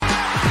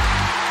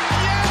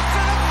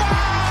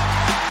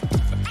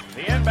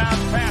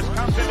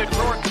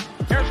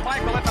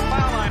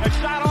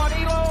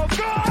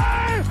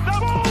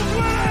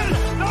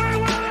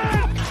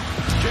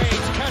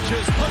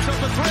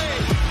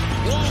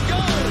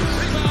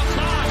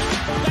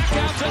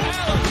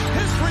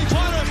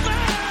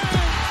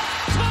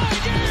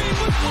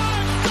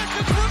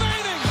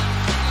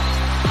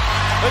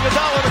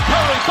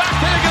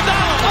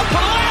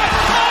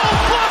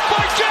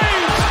by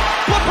James.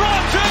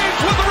 LeBron James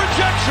with the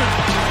rejection.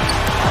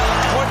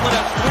 Portland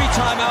has 3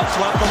 timeouts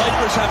left. The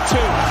Lakers have 2.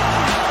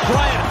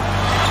 Bryant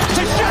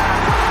to shot.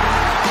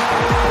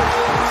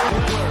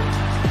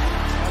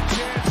 A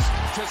chance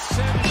to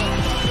send the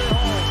Thunder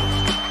home.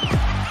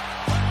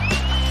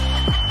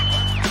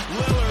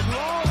 Lillard,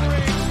 long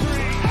range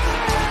 3.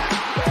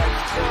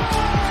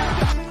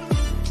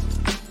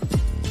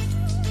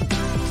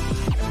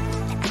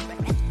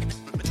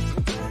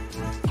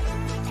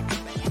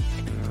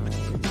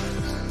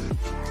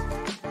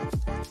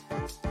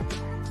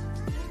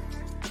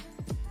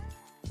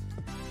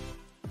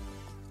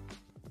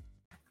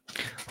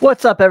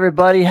 What's up,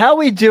 everybody? How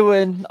we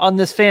doing on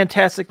this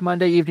fantastic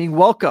Monday evening?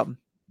 Welcome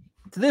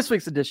to this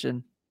week's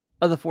edition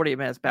of the 48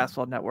 Minutes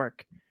Basketball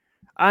Network.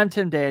 I'm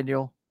Tim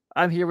Daniel.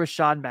 I'm here with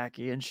Sean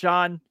Mackey. And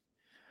Sean,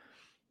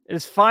 it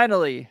is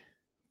finally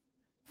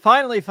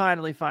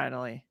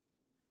the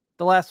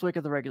last week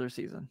of the regular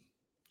season.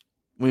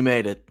 We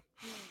made it.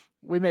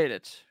 We made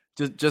it.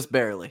 Just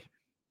barely.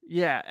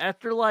 Yeah,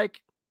 after the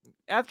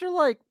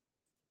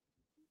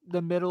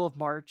middle of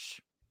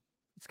March,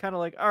 it's kind of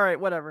like, all right,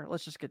 whatever.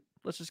 Let's just get to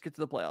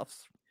the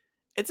playoffs.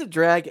 It's a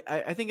drag.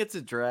 I think it's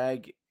a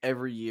drag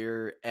every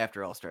year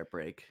after All-Star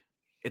break.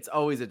 It's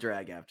always a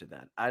drag after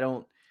that. I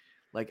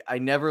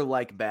never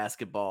like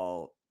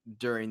basketball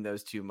during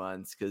those 2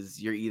 months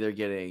because you're either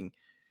getting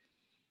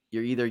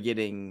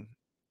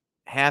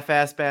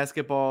half-ass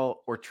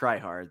basketball or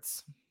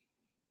tryhards.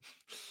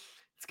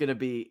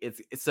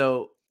 It's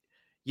so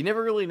you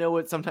never really know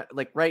what sometimes,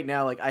 like right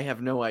now, like I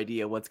have no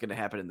idea what's going to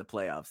happen in the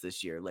playoffs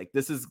this year. Like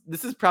this is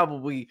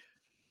probably,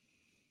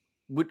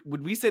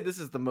 would we say this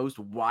is the most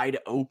wide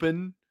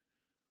open,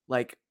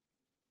 like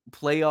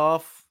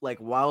playoff,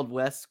 like Wild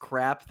West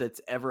crap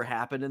that's ever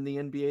happened in the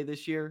NBA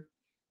this year?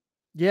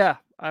 Yeah,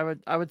 I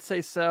would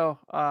say so,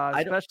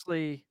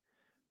 especially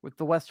with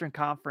the Western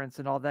Conference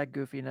and all that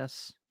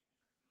goofiness.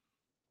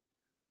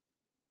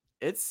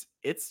 It's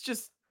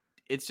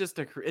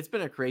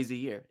been a crazy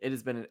year. It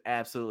has been an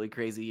absolutely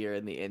crazy year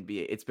in the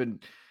NBA. It's been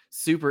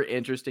super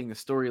interesting. The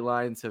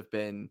storylines have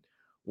been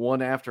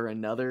one after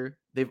another.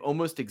 They've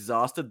almost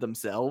exhausted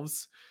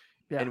themselves.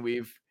 Yeah. And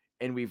we've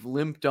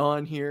limped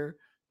on here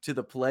to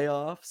the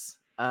playoffs.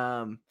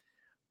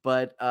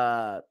 But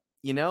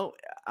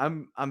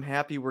I'm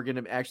happy we're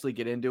going to actually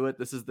get into it.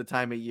 This is the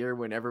time of year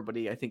when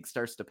everybody, I think,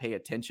 starts to pay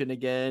attention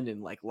again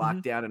and like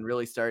lock down and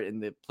really start,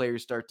 and the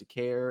players start to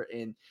care.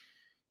 And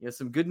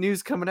some good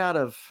news coming out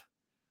of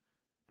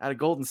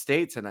Golden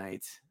State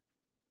tonight.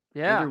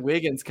 Yeah. Andrew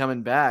Wiggins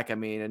coming back. I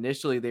mean,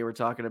 initially they were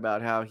talking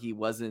about how he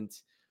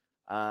wasn't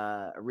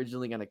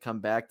originally going to come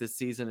back this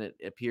season. It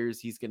appears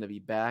he's going to be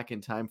back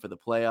in time for the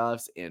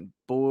playoffs, and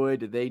boy,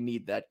 do they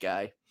need that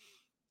guy.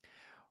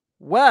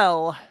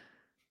 Well,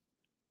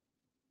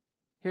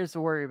 here's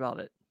the worry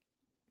about it.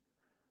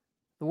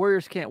 The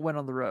Warriors can't win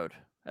on the road,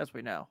 as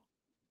we know.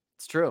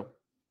 It's true.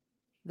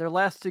 Their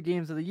last 2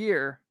 games of the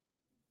year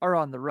are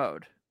on the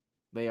road.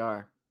 They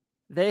are.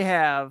 They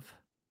have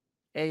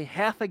a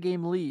half a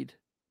game lead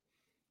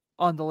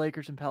on the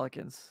Lakers and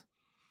Pelicans.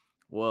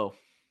 Whoa.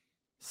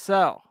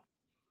 So,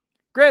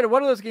 granted,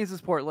 one of those games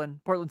is Portland.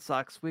 Portland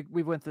sucks.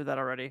 We went through that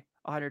already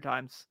 100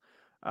 times.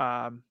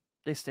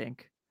 They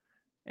stink,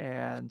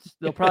 and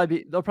they'll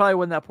probably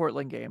win that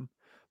Portland game.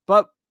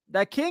 But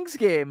that Kings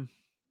game,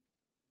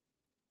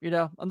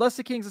 unless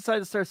the Kings decide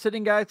to start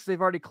sitting guys because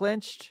they've already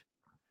clinched,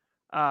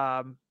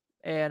 and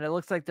it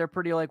looks like they're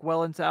pretty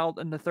well out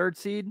in the 3rd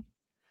seed.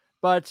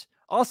 But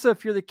also,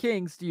 if you're the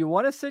Kings, do you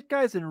want to sit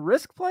guys and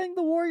risk playing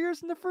the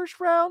Warriors in the first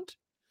round?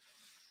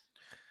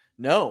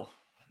 No.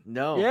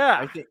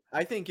 Yeah.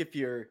 I think if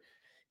you're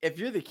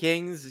the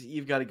Kings,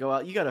 you've got to go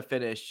out. You got to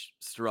finish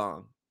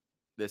strong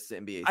this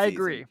NBA season. I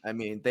agree. I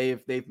mean,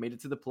 they've made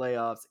it to the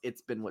playoffs.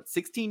 It's been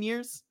 16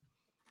 years?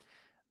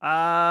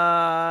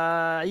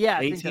 Yeah, 18, I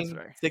think that's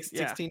right.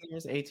 16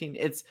 years, 18.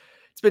 It's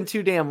been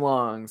too damn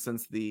long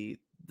since the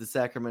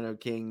Sacramento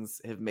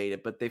Kings have made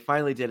it, but they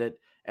finally did it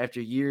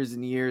after years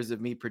and years of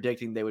me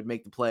predicting they would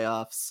make the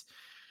playoffs.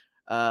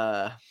 We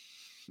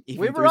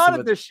were on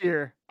it this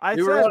year. I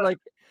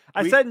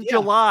said in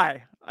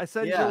July. I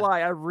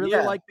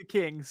really like the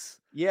Kings.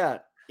 Yeah.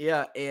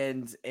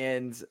 And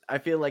I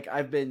feel like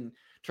I've been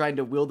trying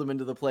to will them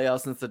into the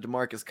playoffs since the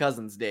DeMarcus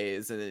Cousins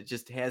days, and it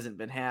just hasn't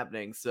been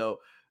happening.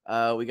 So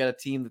we got a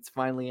team that's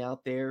finally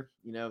out there,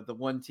 the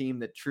one team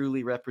that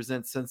truly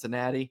represents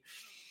Cincinnati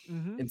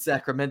in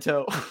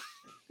Sacramento.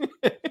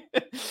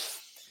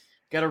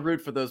 Got to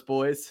root for those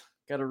boys.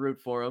 Got to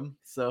root for them.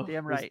 So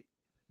damn right.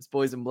 It's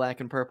boys in black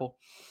and purple.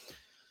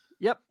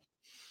 Yep,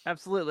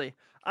 absolutely.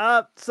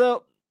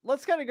 So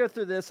let's kind of go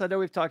through this. I know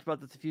we've talked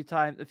about this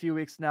a few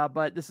weeks now,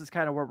 but this is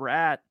kind of where we're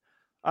at.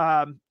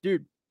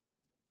 Dude,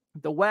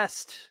 the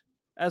West,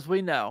 as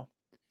we know.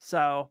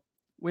 So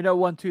we know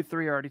 1, 2,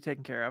 3 are already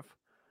taken care of.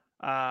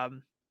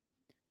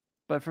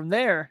 But from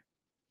there,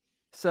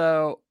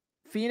 so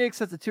Phoenix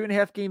has a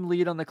 2.5 game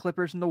lead on the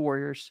Clippers and the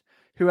Warriors,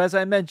 who, as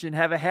I mentioned,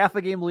 have a half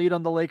a game lead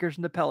on the Lakers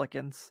and the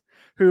Pelicans,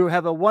 who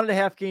have a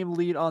 1.5 game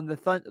lead on the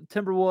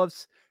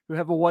Timberwolves, who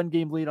have a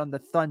 1-game lead on the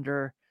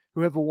Thunder,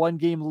 who have a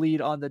 1-game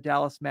lead on the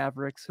Dallas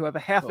Mavericks, who have a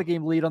half a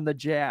game lead on the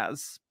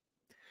Jazz.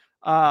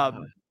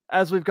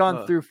 As we've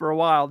gone through for a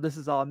while, this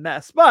is all a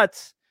mess.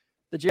 But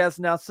the Jazz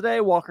announced today,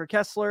 Walker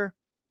Kessler,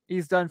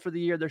 he's done for the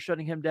year. They're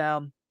shutting him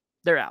down.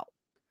 They're out.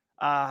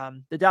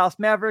 The Dallas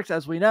Mavericks,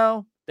 as we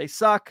know, they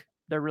suck.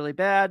 They're really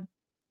bad.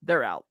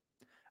 They're out.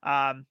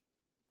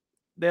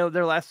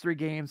 Their last 3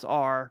 games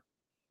are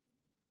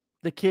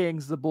the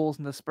Kings, the Bulls,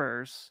 and the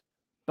Spurs.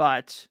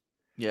 But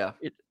I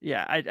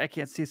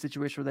can't see a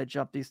situation where they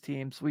jump these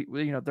teams.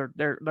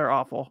 They're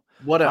awful.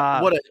 What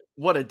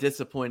a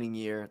disappointing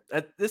year.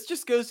 This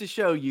just goes to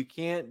show you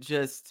can't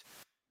just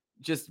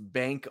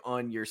bank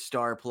on your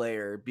star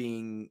player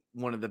being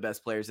one of the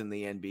best players in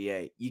the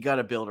NBA. You got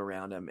to build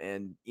around him.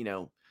 And,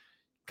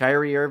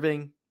 Kyrie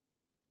Irving,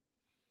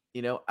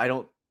 he's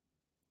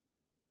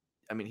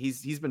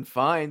been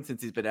fine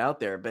since he's been out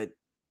there, but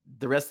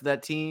the rest of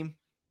that team,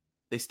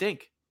 they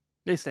stink.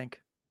 They stink.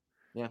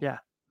 Yeah,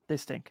 they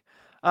stink.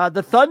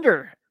 The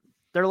Thunder,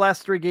 their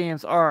last 3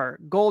 games are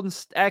Golden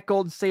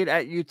State,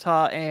 at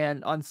Utah,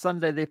 and on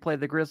Sunday they play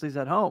the Grizzlies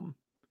at home.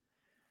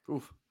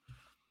 Oof.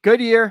 Good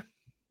year.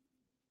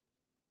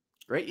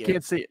 Great year.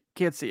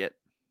 Can't see it.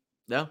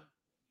 No.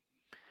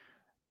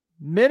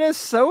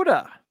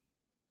 Minnesota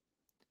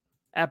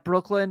at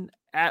Brooklyn,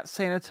 at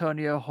San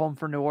Antonio, home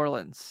for New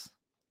Orleans.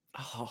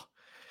 Oh,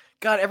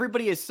 God,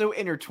 everybody is so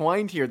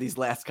intertwined here these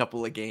last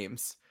couple of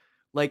games.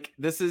 Like,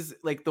 this is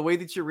like the way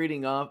that you're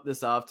reading off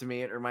to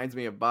me. It reminds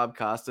me of Bob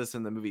Costas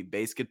in the movie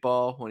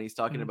Basketball when he's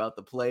talking about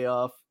the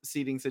playoff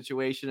seeding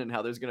situation and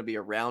how there's going to be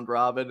a round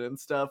robin and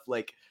stuff.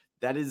 Like,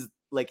 that is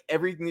like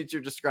everything that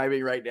you're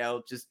describing right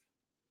now just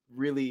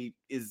really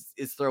is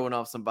throwing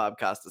off some Bob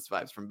Costas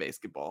vibes from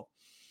Basketball.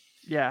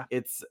 Yeah.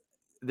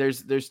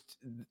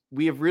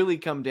 We have really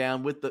come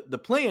down with the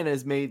plan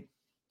has made,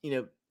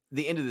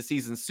 the end of the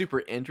season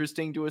super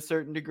interesting to a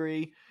certain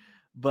degree,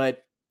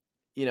 but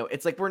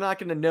it's like we're not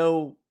going to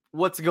know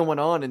what's going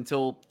on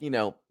until,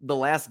 the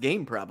last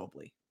game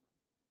probably.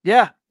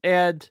 Yeah,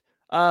 and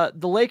the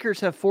Lakers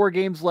have 4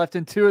 games left,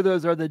 and 2 of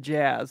those are the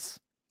Jazz.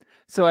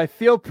 So I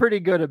feel pretty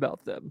good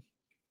about them.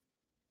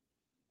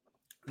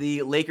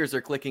 The Lakers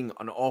are clicking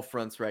on all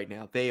fronts right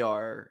now. They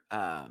are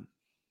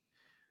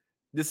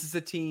this is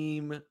a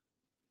team,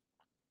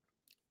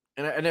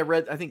 and I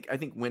read, I think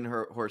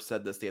Windhorst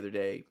said this the other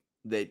day,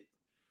 that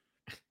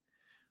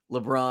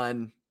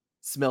LeBron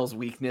smells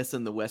weakness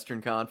in the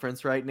Western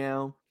Conference right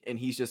now. And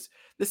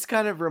this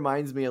kind of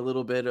reminds me a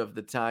little bit of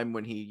the time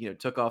when he,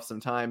 took off some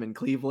time in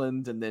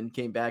Cleveland and then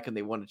came back and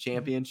they won a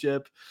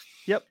championship.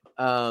 Yep.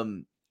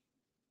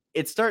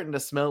 It's starting to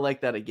smell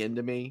like that again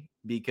to me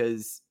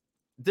because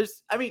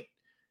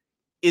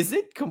is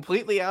it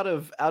completely out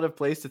of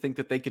place to think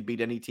that they could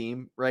beat any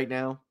team right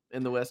now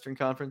in the Western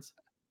Conference?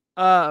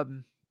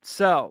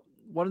 So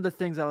one of the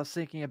things I was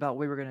thinking about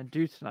we were going to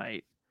do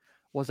tonight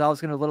was I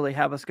was going to literally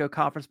have us go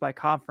conference by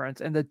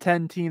conference, and the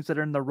 10 teams that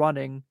are in the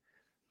running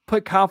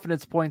put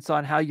confidence points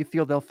on how you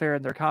feel they'll fare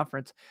in their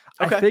conference.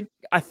 Okay.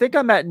 I think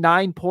I'm at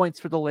 9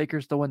 points for the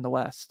Lakers to win the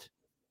West.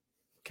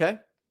 Okay.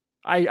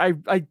 I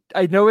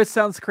know it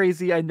sounds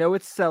crazy. I know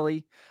it's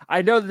silly.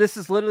 I know this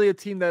is literally a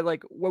team that,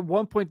 like, at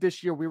one point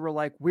this year we were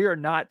like, we are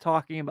not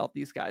talking about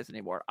these guys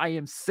anymore. I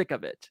am sick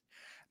of it.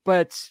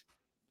 But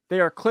they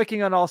are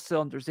clicking on all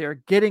cylinders. They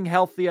are getting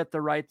healthy at the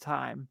right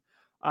time.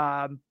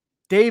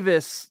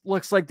 Davis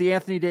looks like the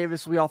Anthony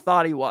Davis we all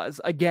thought he was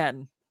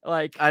again.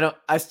 Like,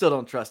 I still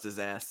don't trust his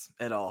ass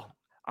at all.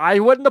 I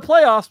would in the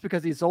playoffs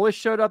because he's always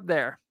showed up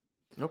there.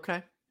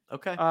 Okay.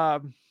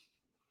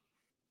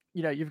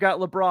 You've got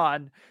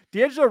LeBron.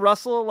 D'Angelo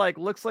Russell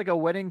looks like a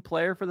winning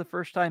player for the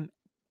first time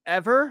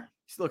ever.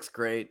 He looks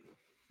great.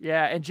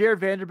 Yeah, and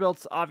Jared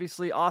Vanderbilt's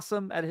obviously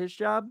awesome at his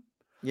job.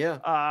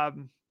 Yeah.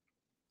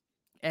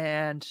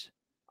 And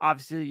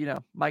obviously,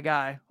 my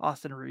guy,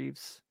 Austin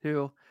Reeves,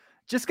 who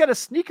just got a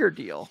sneaker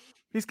deal.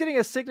 He's getting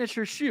a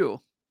signature shoe.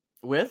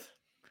 With?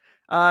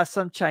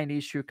 Some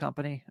Chinese shoe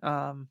company.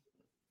 Stephen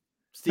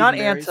not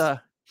Mary's.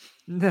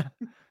 Anta.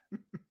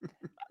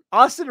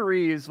 Austin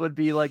Reeves would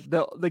be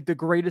the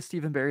greatest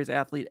Stephen Barry's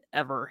athlete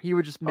ever. He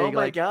would just make oh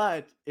my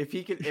god. If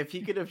he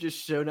could have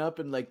just shown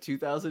up in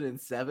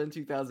 2007,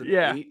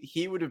 2008,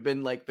 he would have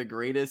been the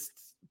greatest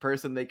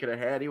person they could have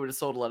had. He would have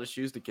sold a lot of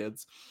shoes to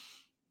kids.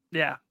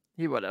 Yeah,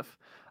 he would have.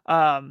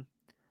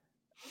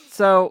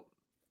 So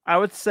I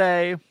would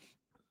say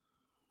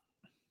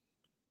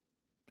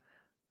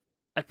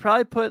I'd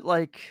probably put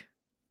I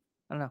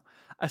don't know.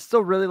 I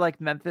still really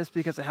like Memphis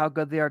because of how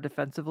good they are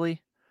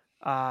defensively.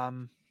 I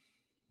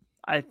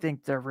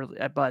think they're really,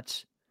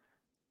 but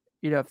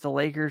if the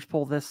Lakers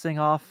pull this thing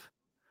off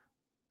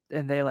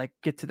and they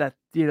get to that,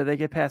 they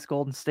get past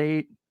Golden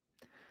State,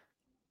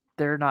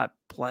 they're not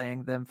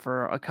playing them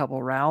for a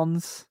couple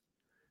rounds.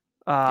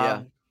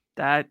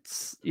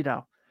 That's,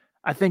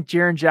 I think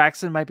Jaren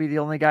Jackson might be the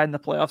only guy in the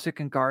playoffs who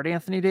can guard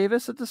Anthony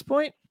Davis at this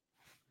point.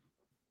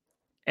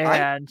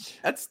 And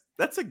that's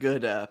a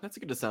good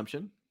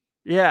assumption.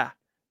 Yeah.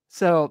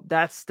 So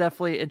that's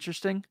definitely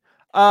interesting.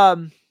 I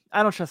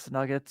don't trust the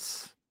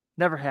Nuggets.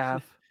 Never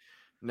have.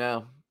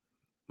 No.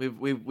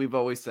 We've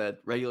always said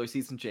regular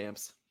season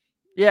champs.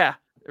 Yeah,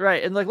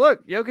 right. And like,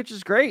 look, Jokic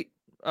is great.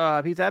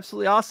 He's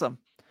absolutely awesome.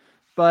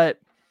 But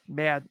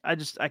man, I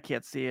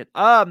can't see it.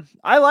 I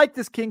like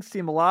this Kings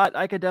team a lot.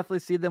 I could definitely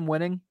see them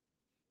winning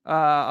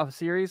a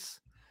series.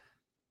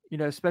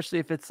 Especially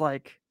if it's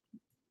like,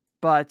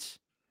 but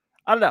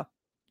I don't know.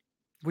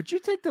 Would you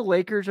take the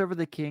Lakers over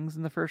the Kings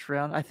in the first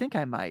round? I think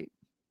I might.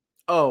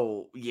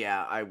 Oh,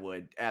 yeah, I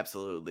would.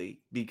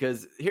 Absolutely.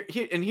 Because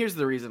here's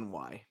the reason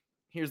why.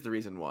 Here's the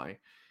reason why.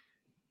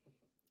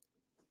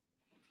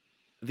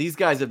 These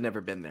guys have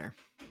never been there.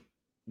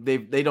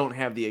 They don't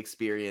have the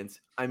experience.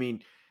 I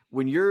mean,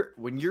 when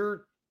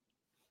you're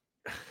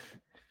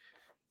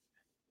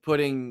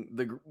putting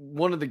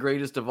one of the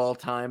greatest of all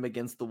time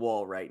against the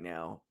wall right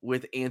now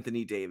with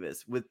Anthony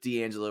Davis, with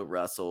D'Angelo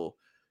Russell,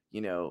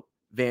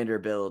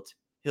 Vanderbilt,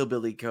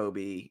 Hillbilly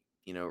Kobe,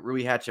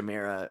 Rui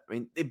Hachimura. I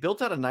mean, they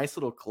built out a nice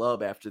little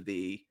club after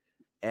the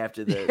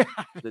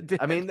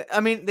I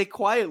mean, they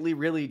quietly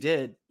really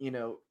did,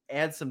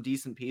 add some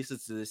decent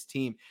pieces to this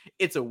team.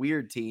 It's a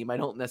weird team. I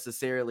don't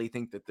necessarily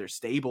think that they're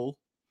stable.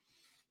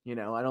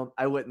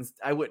 I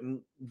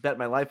wouldn't bet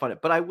my life on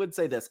it, but I would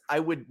say this. I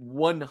would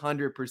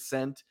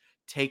 100%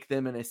 take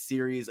them in a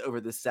series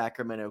over the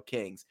Sacramento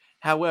Kings.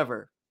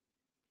 However,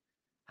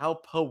 how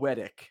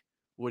poetic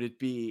would it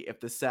be if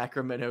the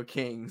Sacramento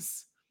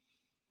Kings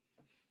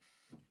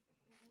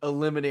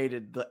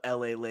eliminated the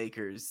LA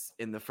Lakers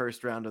in the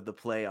first round of the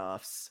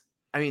playoffs?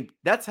 I mean,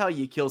 that's how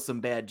you kill some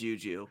bad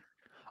juju.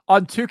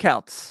 On 2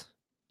 counts.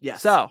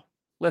 Yes. So,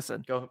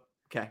 listen. Go.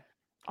 Okay.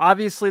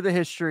 Obviously, the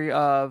history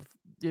of,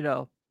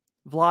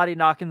 Vlade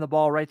knocking the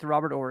ball right to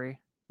Robert Horry.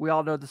 We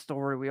all know the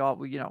story.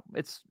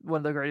 It's one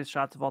of the greatest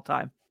shots of all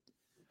time.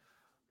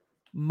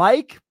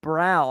 Mike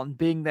Brown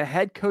being the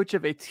head coach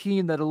of a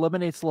team that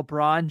eliminates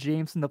LeBron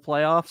James in the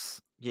playoffs.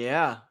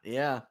 Yeah.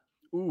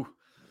 Ooh.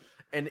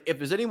 And if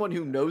there's anyone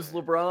who knows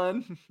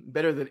LeBron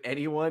better than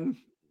anyone,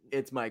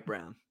 it's Mike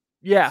Brown.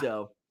 Yeah.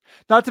 So,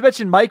 not to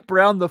mention Mike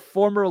Brown, the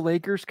former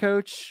Lakers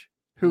coach,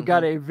 who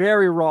got a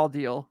very raw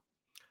deal.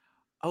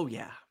 Oh,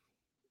 yeah.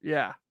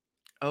 Yeah.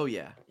 Oh,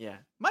 yeah.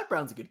 Mike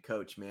Brown's a good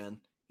coach, man.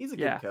 He's a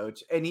good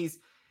coach. And he's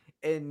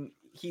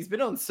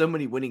been on so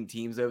many winning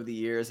teams over the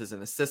years as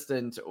an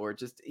assistant or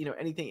just,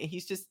 anything.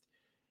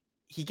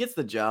 He gets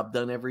the job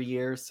done every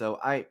year. So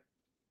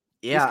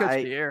He's coach of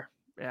the year.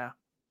 Yeah.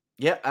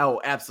 Yeah. Oh,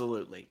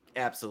 absolutely.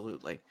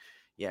 Absolutely.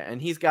 Yeah.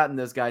 And he's gotten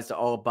those guys to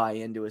all buy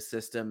into a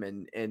system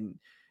and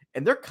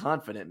they're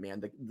confident,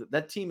 man.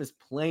 That team is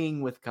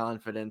playing with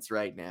confidence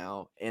right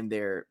now. And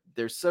they're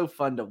so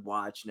fun to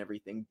watch and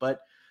everything. But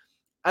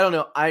I don't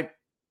know. I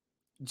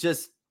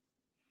just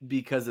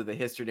because of the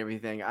history and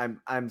everything,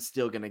 I'm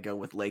still gonna go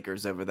with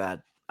Lakers over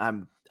that.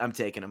 I'm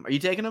taking them. Are you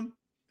taking them?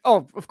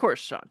 Oh, of course,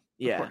 Sean.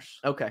 Yeah. Of course.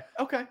 Okay.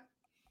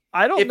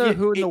 I don't know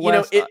who in the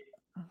West.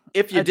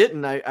 If you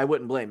didn't, I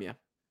wouldn't blame you.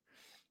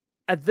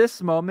 At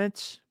this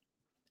moment,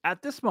 I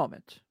don't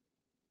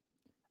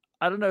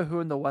know who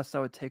in the West I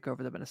would take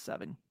over them in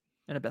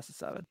a best of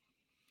 7.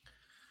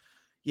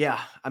 Yeah,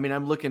 I mean,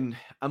 I'm looking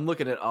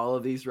at all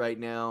of these right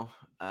now.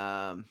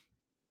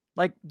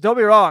 Like, don't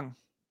be wrong.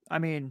 I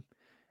mean,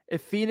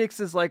 if Phoenix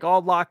is like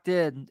all locked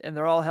in and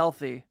they're all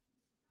healthy,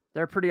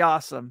 they're pretty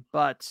awesome.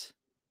 But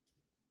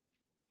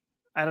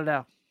I don't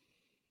know.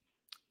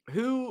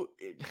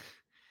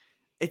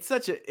 It's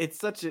such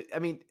a. I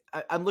mean,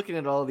 I'm looking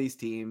at all of these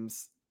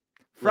teams.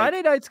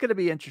 Friday night's going to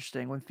be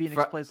interesting when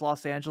Phoenix plays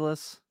Los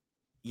Angeles.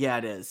 Yeah,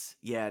 it is.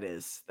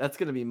 That's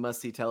going to be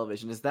must-see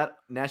television. Is that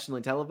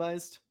nationally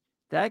televised?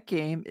 That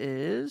game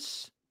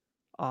is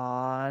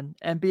on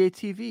NBA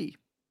TV.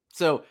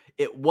 So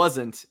it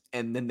wasn't,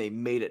 and then they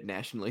made it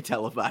nationally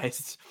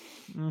televised.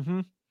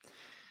 Mm-hmm.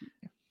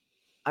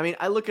 I mean,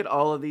 I look at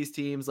all of these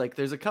teams. Like,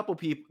 there's a couple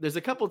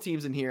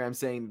teams in here I'm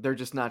saying they're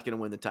just not going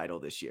to win the title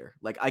this year.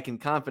 Like, I can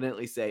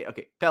confidently say,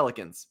 okay,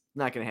 Pelicans,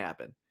 not going to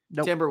happen.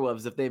 Nope.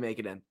 Timberwolves, if they make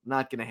it in,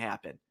 not going to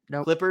happen.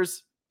 Nope.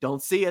 Clippers,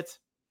 don't see it.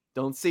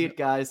 Don't see it,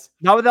 guys.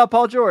 Not without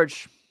Paul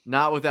George.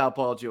 Not without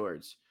Paul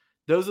George.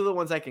 Those are the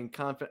ones I can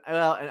confident.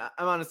 Well, and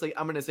I'm going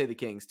to say the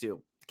Kings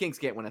too. The Kings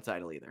can't win a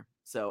title either.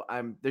 So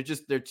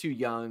they're too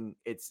young.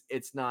 It's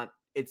not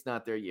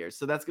their year.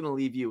 So that's going to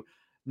leave you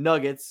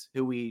Nuggets,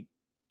 who we,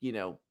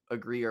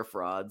 agree are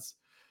frauds.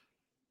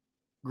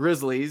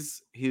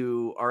 Grizzlies,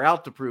 who are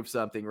out to prove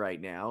something right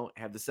now,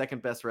 have the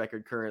second best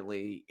record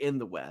currently in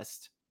the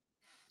West.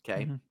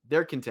 Okay. Mm-hmm.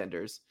 They're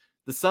contenders.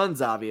 The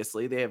Suns,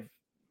 obviously, they have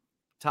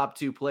top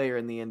 2 player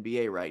in the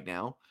NBA right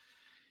now.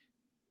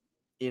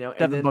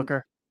 Devin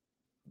Booker.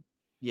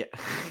 Yeah.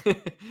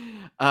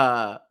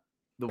 Probably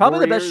Warriors,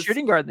 the best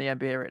shooting guard in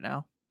the NBA right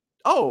now.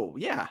 Oh,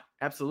 yeah.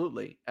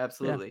 Absolutely. Yeah.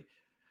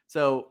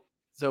 So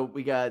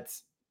we got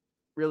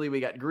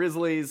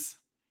Grizzlies,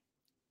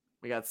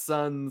 we got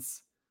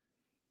Suns,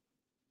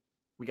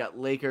 we got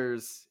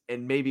Lakers,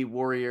 and maybe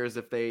Warriors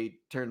if they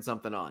turn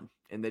something on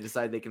and they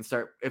decide they can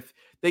start. If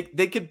they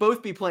could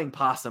both be playing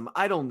possum.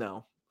 I don't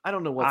know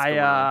what's going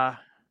on.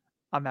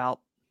 I'm out.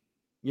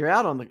 You're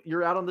out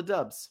on the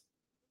Dubs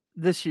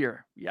this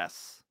year.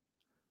 Yes.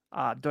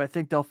 Do I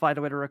think they'll find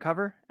a way to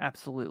recover?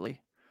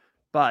 Absolutely.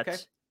 But Okay.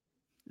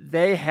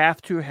 they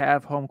have to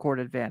have home court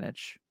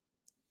advantage,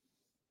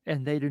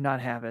 and they do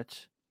not have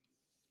it.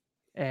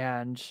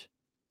 And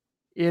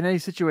in any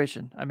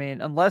situation, I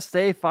mean, unless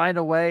they find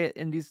a way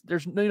in these, they're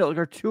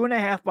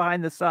 2.5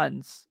 behind the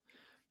Suns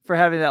for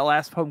having that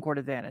last home court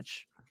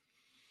advantage.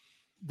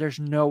 There's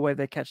no way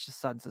they catch the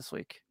Suns this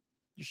week.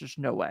 There's just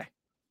no way.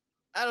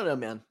 I don't know,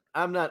 man.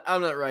 I'm not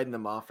writing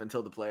them off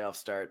until the playoffs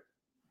start.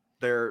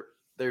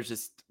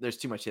 There's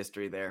too much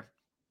history there.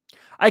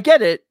 I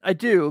get it, I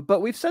do,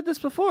 but we've said this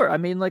before. I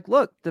mean, like,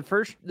 look, they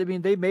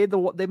made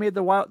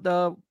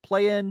the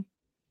play-in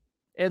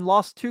and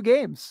lost 2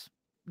 games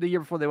the year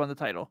before they won the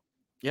title.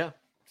 Yeah.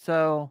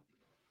 So,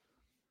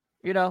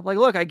 like,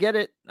 look, I get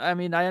it. I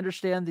mean, I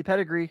understand the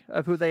pedigree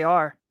of who they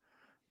are,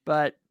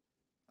 but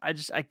I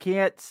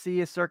can't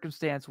see a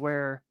circumstance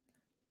where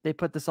they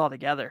put this all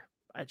together.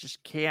 I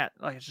just can't.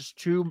 Like, it's just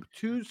too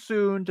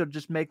soon to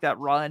just make that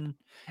run.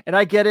 And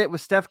I get it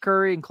with Steph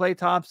Curry and Klay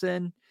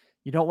Thompson.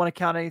 You don't want to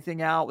count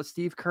anything out with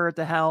Steve Kerr at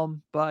the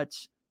helm, but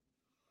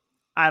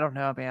I don't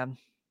know, man.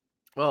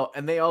 Well,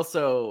 and they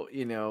also,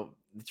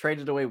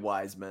 traded away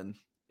Wiseman.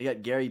 They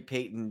got Gary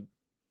Payton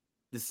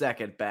the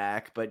second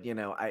back, but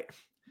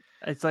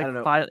It's like I don't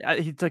know.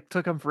 he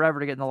took him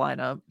forever to get in the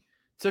lineup.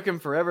 Took him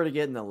forever to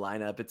get in the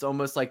lineup. It's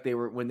almost like they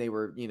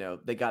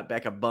got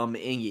back a bum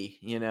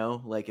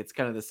Ingy, like it's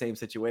kind of the same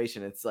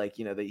situation. It's like,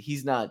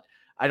 he's not,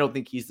 I don't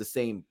think he's the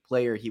same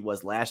player he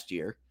was last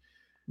year.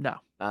 No.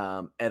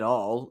 At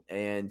all.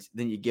 And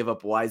then you give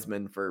up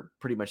Wiseman for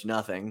pretty much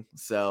nothing.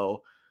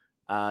 So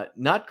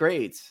not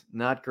great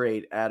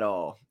at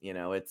all.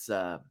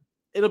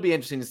 It'll be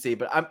interesting to see,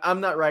 but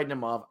I'm not writing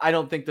them off. I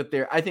think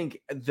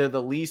they're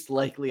the least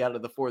likely out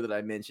of the 4 that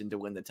I mentioned to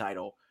win the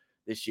title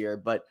this year,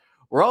 but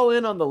we're all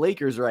in on the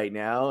Lakers right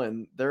now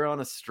and they're on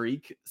a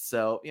streak.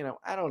 So,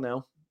 I don't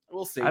know.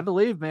 We'll see. I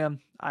believe, man.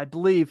 I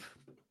believe.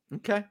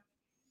 Okay.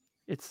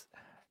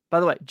 By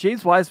the way,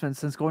 James Wiseman,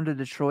 since going to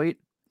Detroit,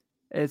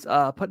 is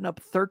putting up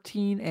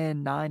 13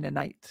 and 9 a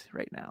night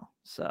right now.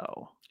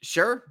 So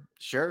sure.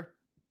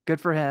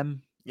 Good for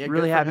him. Yeah,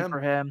 really happy for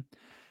him.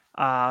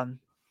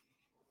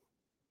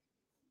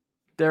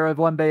 They're a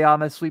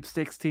Wembanyama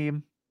sweepstakes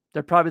team.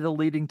 They're probably the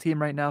leading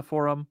team right now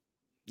for him.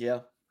 Yeah.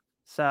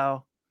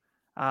 So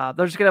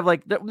they're just gonna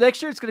have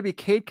next year. It's gonna be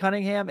Cade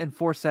Cunningham and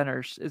 4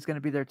 centers is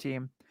gonna be their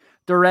team.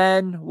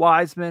 Duren,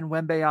 Wiseman,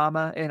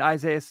 Wembanyama, and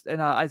Isaiah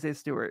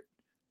Stewart.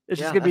 It's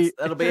just gonna be.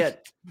 That'll be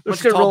it. They're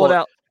just gonna roll it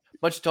out.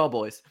 Bunch of tall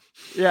boys.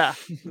 Yeah,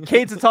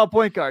 Cade's a tall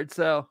point guard,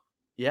 so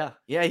yeah,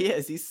 he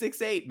is. He's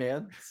 6'8",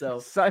 man. So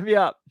sign me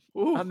up.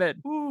 Ooh, I'm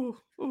in. Ooh.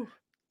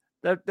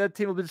 That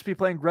team will just be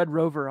playing Red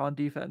Rover on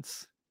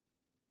defense.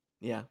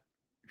 Yeah.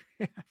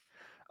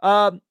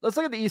 Let's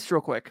look at the East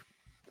real quick.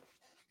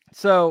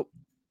 So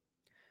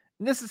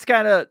the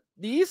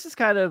East is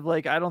kind of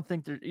like, I don't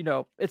think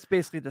it's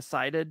basically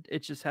decided.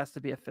 It just has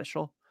to be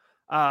official.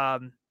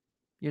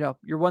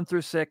 Your 1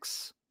 through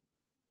 6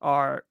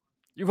 are.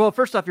 Well,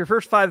 first off, your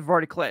first 5 have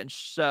already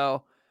clinched.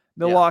 So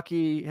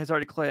Milwaukee has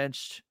already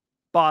clinched,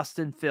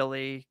 Boston,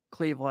 Philly,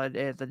 Cleveland,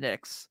 and the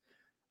Knicks.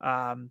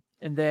 And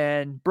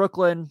then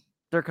Brooklyn,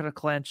 they're going to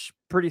clinch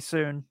pretty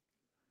soon.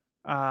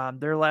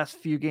 Their last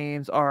few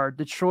games are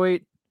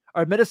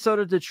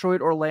Minnesota,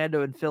 Detroit,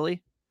 Orlando, and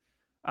Philly.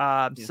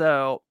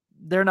 So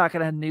they're not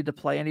going to need to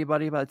play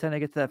anybody by the time they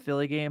get to that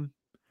Philly game.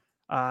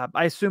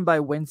 I assume by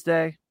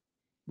Wednesday,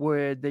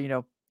 if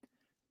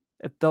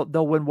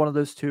they'll win one of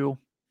those 2.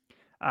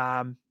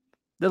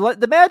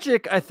 The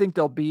Magic, I think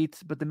they'll beat,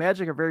 but the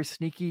Magic are very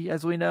sneaky,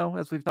 as we know,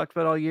 as we've talked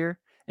about all year,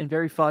 and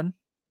very fun.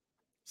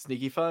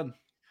 Sneaky fun.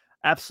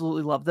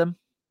 Absolutely love them.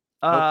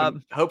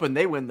 Hoping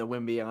they win the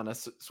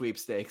Wembanyama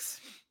sweepstakes.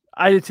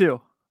 I do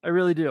too. I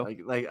really do.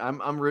 Like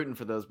I'm rooting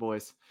for those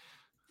boys.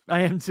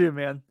 I am too,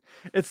 man.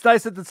 It's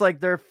nice that it's like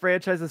their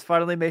franchise is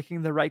finally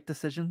making the right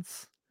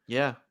decisions.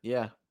 Yeah.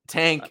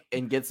 Tank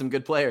and get some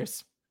good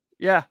players.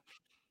 Yeah.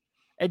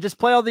 And just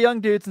play all the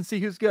young dudes and see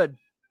who's good.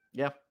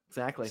 Yeah,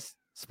 exactly.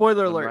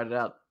 Spoiler alert. Write it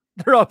out.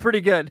 They're all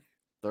pretty good.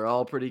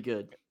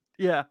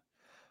 Yeah.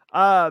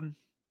 Then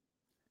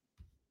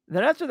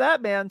after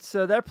that, man,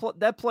 so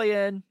that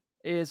play-in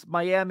is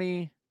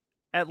Miami,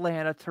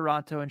 Atlanta,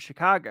 Toronto, and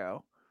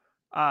Chicago.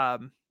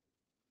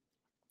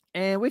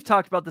 And we've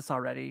talked about this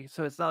already,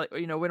 so it's not like,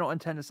 we don't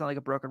intend to sound like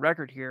a broken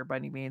record here by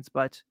any means,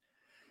 but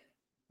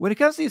when it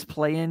comes to these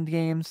play-in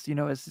games,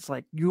 it's just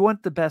like you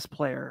want the best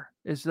player.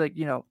 It's like,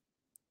 you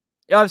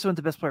obviously want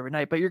the best player every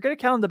night, but you're going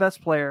to count on the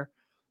best player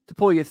to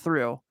pull you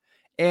through.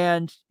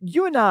 And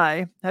you and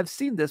I have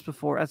seen this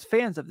before as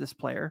fans of this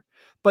player,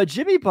 but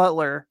Jimmy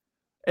Butler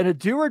in a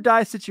do or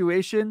die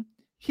situation,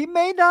 he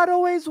may not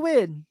always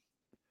win,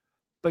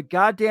 but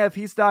goddamn, if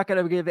he's not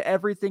going to give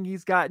everything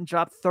he's got and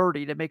drop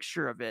 30 to make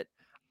sure of it.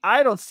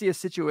 I don't see a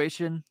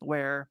situation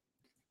where,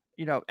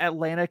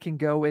 Atlanta can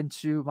go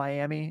into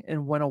Miami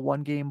and win a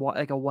one-game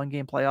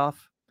playoff.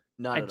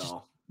 Not at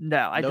all.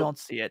 No, I don't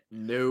see it.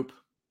 Nope.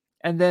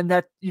 And then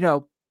that,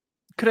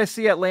 could I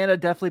see Atlanta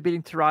definitely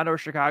beating Toronto or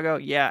Chicago?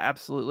 Yeah,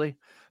 absolutely.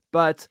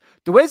 But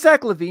the way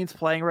Zach LaVine's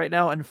playing right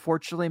now,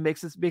 unfortunately,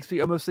 makes me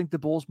almost think the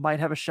Bulls might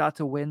have a shot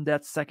to win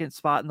that second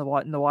spot in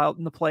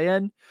the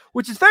play-in,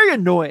 which is very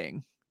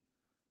annoying.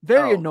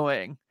 Very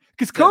annoying.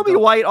 Because Kobe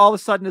White all of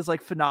a sudden is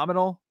like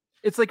phenomenal.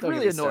 It's like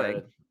really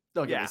annoying.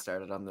 Don't get me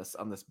started on this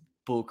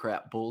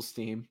bullcrap Bulls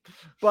team.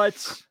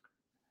 But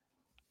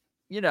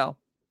no,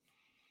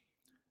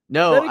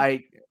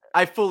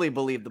 I fully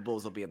believe the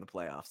Bulls will be in the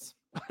playoffs.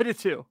 I do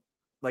too.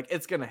 Like,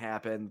 it's gonna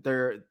happen.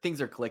 Things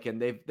are clicking.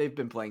 They've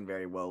been playing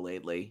very well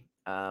lately.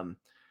 I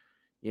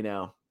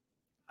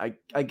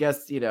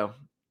guess, do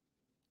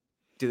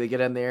they get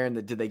in there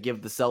and do they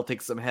give the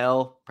Celtics some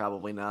hell?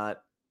 Probably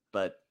not.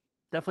 But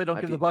definitely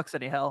don't give the Bucks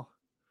any hell.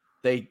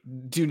 They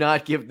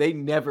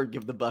never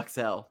give the Bucks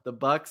hell. The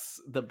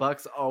Bucks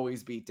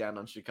always beat down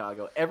on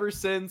Chicago ever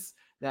since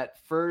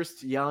that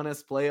first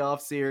Giannis playoff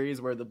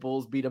series where the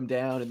Bulls beat them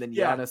down and then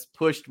Giannis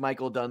pushed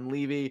Michael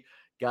Dunleavy,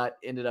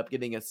 ended up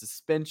getting a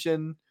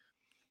suspension,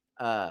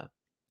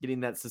 getting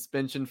that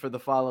suspension for the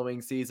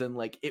following season.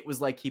 Like, it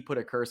was like he put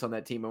a curse on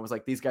that team and was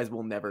like, these guys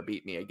will never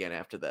beat me again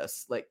after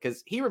this. Like,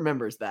 because he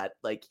remembers that.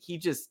 Like, he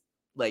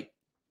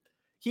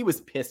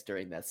was pissed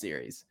during that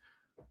series.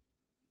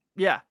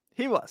 Yeah,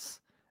 he was.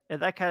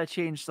 And that kind of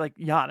changed like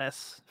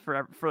Giannis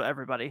for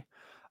everybody.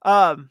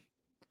 Yeah,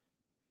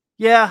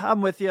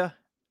 I'm with you.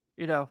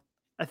 I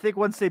think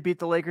once they beat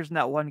the Lakers in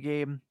that one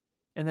game,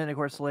 and then of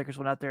course the Lakers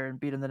went out there and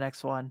beat them the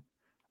next one,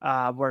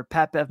 where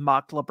Pat Bev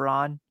mocked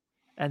LeBron,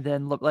 and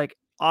then looked like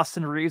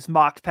Austin Reeves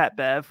mocked Pat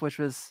Bev, which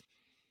was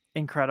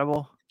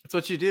incredible. That's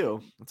what you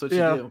do. That's what you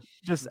do.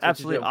 Just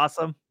absolutely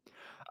awesome.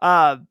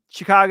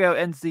 Chicago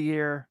ends the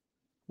year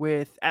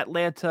with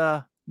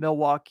Atlanta,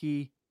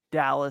 Milwaukee,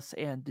 Dallas,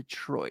 and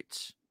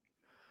Detroit.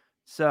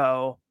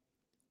 So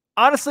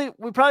honestly,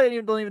 we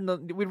probably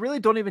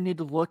don't even need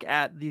to look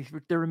at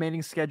the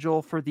remaining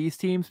schedule for these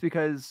teams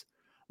because,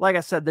 like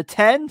I said, the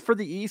 10 for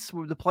the East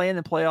with the play-in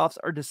and playoffs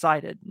are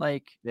decided.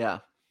 Like,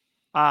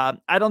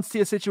 I don't see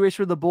a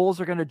situation where the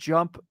Bulls are going to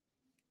jump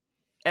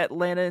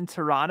Atlanta and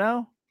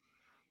Toronto.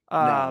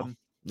 No.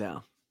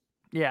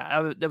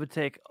 Yeah, that would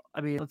take. I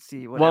mean, let's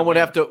see. One would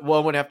have to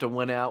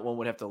win out. One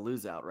would have to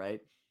lose out,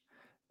 right?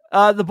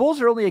 The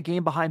Bulls are only a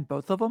game behind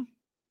both of them,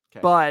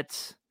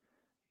 but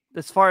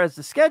as far as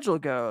the schedule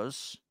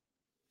goes,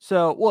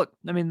 so look,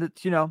 I mean,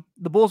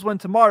 the Bulls win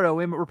tomorrow,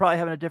 we're probably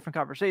having a different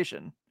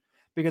conversation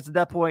because at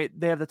that point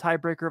they have the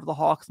tiebreaker of the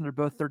Hawks and they're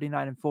both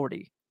 39 and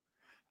 40.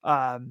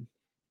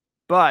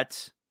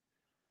 But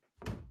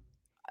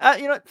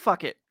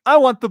fuck it. I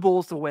want the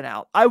Bulls to win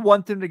out. I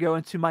want them to go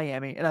into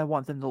Miami and I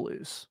want them to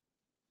lose.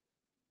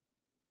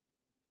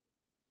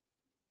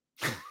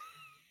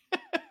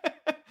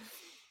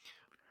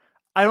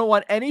 I don't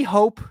want any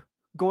hope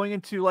going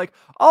into like,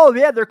 oh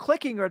yeah, they're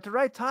clicking or at the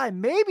right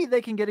time. Maybe they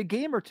can get a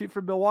game or two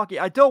from Milwaukee.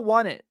 I don't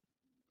want it.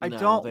 I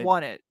don't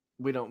want it.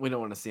 We don't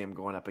want to see them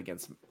going up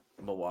against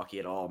Milwaukee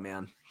at all,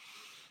 man.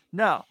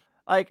 No,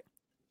 like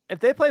if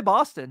they play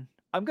Boston,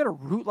 I'm gonna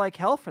root like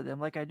hell for them,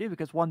 like I do,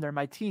 because one, they're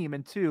my team,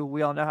 and two,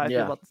 we all know how I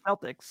feel about the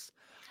Celtics.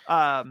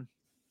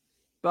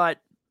 But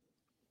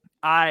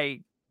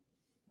I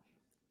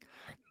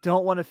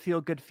don't want to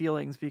feel good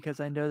feelings because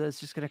I know that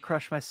it's just gonna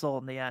crush my soul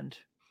in the end.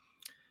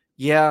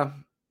 Yeah.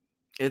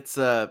 It's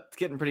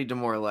getting pretty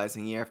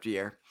demoralizing year after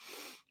year.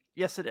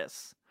 Yes, it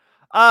is.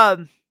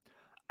 I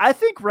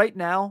think right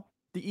now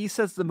the East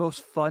has the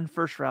most fun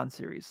first round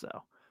series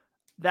though.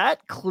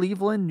 That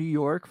Cleveland, New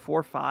York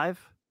 4-5.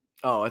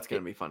 Oh, it's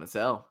gonna be fun as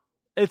hell.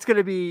 It's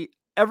gonna be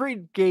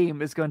every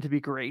game is going to be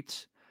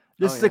great.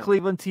 This is a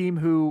Cleveland team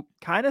who,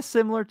 kind of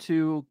similar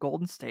to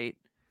Golden State,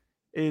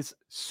 is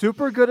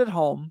super good at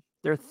home.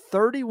 They're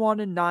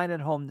 31-9 at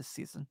home this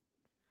season.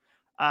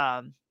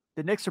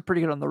 The Knicks are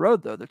pretty good on the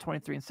road, though. They're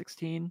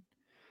 23-16.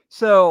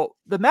 So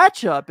the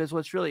matchup is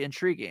what's really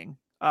intriguing.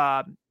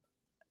 Especially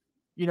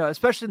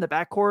in the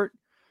backcourt,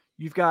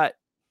 you've got,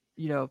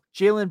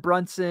 Jalen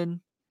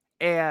Brunson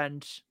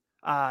and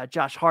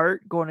Josh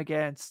Hart going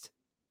against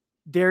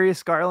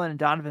Darius Garland and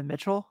Donovan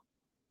Mitchell.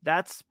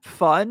 That's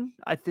fun.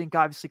 I think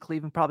obviously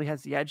Cleveland probably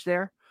has the edge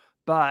there,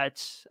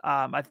 but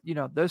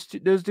those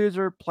dudes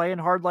are playing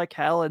hard like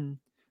hell, and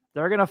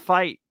they're gonna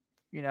fight.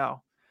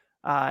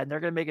 And they're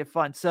going to make it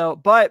fun. So,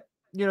 but,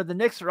 the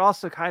Knicks are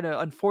also kind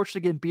of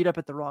unfortunately getting beat up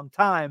at the wrong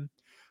time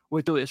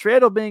with Julius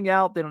Randle being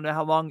out. They don't know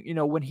how long,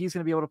 when he's going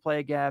to be able to play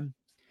again.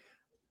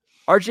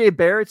 RJ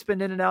Barrett's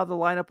been in and out of the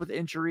lineup with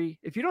injury.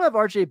 If you don't have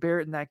RJ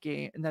Barrett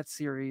in that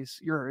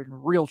series, you're in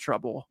real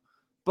trouble.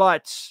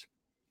 But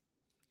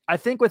I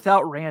think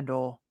without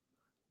Randle,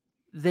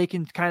 they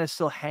can kind of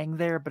still hang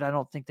there, but I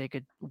don't think they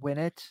could win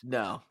it.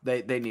 No,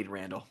 they need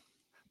Randle.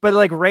 But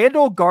like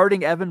Randle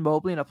guarding Evan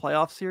Mobley in a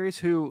playoff series,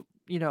 who,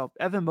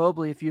 Evan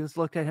Mobley, if you've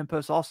looked at him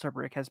post All-Star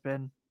break, has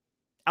been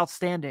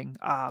outstanding.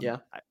 I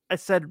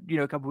said,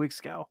 a couple weeks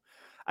ago,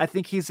 I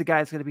think he's the guy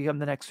that's going to become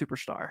the next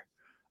superstar.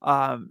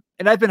 And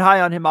I've been high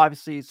on him,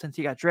 obviously, since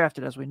he got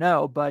drafted, as we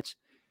know, but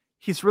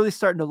he's really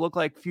starting to look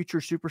like future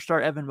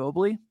superstar Evan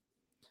Mobley.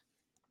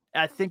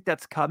 I think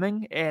that's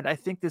coming. And I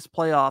think this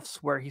playoffs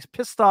where he's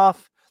pissed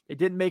off, they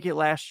didn't make it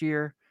last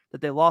year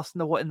that they lost in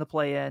the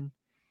play-in,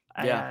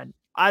 Yeah. and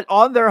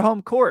on their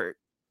home court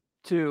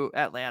to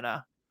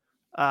Atlanta.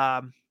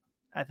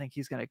 I think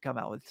he's going to come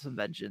out with some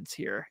vengeance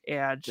here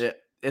and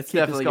it's keep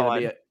definitely this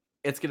going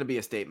to going. be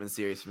a statement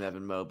series from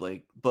Evan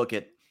Mobley. Book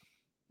it.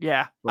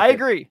 Yeah, Book I it.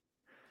 agree.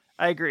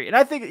 And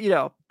I think,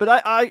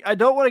 but I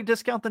don't want to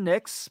discount the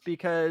Knicks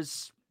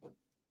because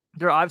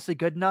they're obviously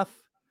good enough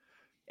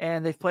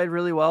and they've played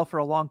really well for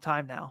a long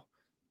time now.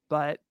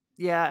 But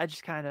yeah, I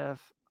just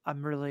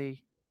I'm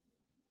really,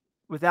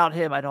 without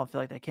him, I don't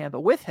feel like they can,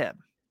 but with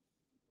him,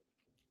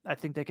 I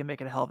think they can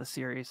make it a hell of a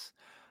series.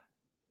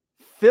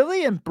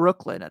 Philly and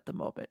Brooklyn at the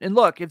moment. And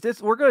look,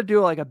 we're going to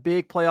do like a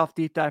big playoff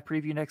deep dive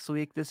preview next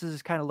week. This is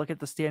just kind of look at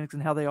the standings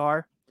and how they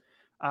are.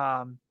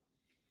 I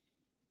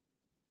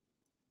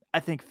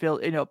think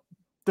the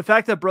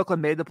fact that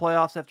Brooklyn made the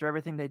playoffs after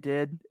everything they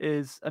did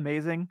is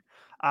amazing.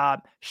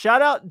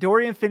 Shout out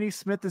Dorian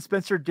Finney-Smith and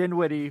Spencer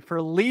Dinwiddie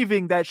for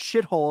leaving that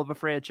shithole of a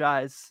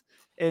franchise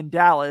in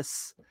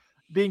Dallas,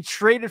 being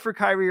traded for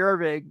Kyrie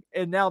Irving,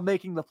 and now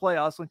making the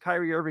playoffs when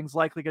Kyrie Irving's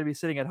likely going to be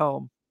sitting at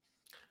home.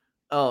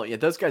 Oh yeah,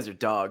 those guys are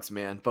dogs,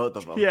 man. Both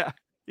of them. Yeah.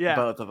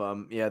 Both of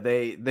them. Yeah,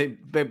 they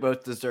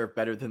both deserve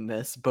better than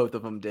this. Both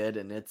of them did,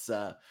 and it's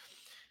they're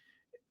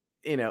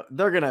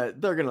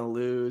gonna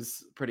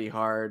lose pretty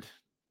hard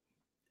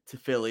to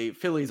Philly.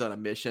 Philly's on a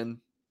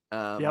mission.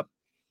 Yep.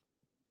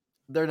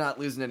 They're not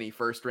losing any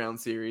first round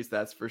series,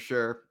 that's for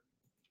sure.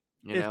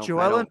 If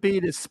Joel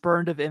Embiid is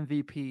spurned of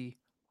MVP,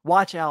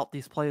 watch out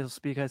these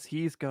playoffs because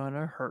he's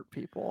gonna hurt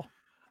people.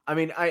 I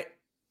mean,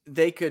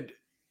 they could.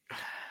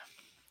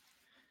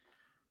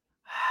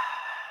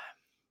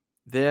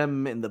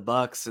 Them and the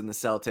Bucks and the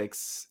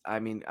Celtics. I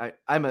mean,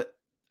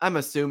 I'm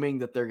assuming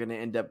that they're going to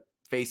end up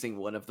facing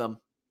one of them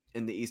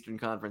in the Eastern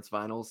Conference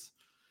Finals.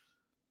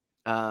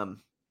 Do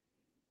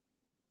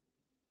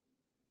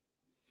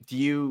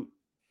you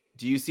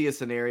see a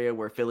scenario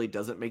where Philly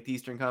doesn't make the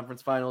Eastern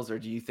Conference Finals, or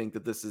do you think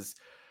that this is?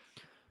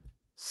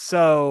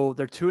 So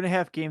they're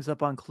 2.5 games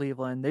up on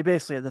Cleveland. They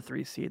basically have the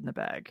 3 seed in the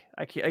bag.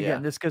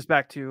 This goes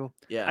back to,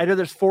 I know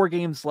there's 4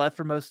 games left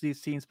for most of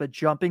these teams, but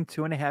jumping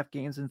 2.5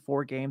 games in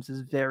 4 games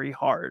is very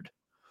hard.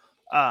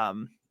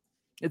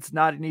 It's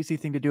not an easy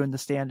thing to do in the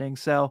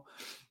standings. So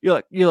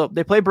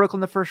they play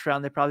Brooklyn the first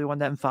round. They probably won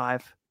that in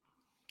 5.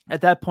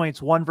 At that point,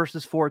 it's 1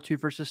 versus 4, 2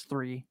 versus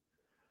 3.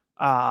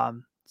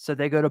 So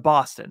they go to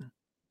Boston,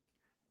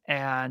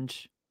 and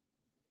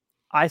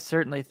I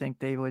certainly think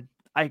they would.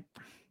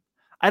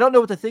 I don't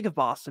know what to think of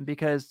Boston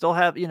because they'll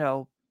have,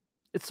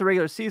 it's the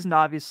regular season,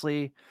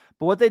 obviously,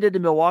 but what they did to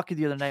Milwaukee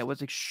the other night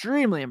was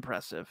extremely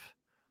impressive.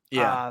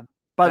 Yeah.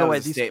 By the way,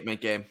 a statement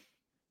game.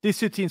 These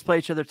 2 teams play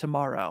each other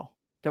tomorrow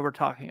that we're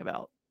talking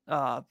about,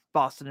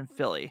 Boston and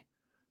Philly.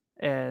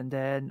 And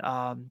then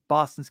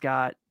Boston's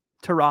got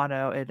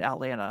Toronto and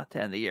Atlanta to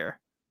end the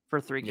year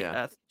for 2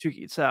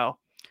 games. So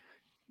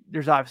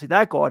there's obviously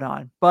that going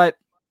on. But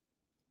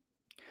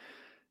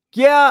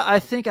yeah, I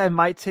think I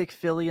might take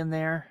Philly in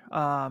there.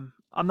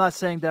 I'm not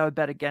saying that I would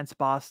bet against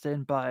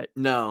Boston, but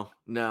no.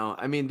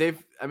 I mean,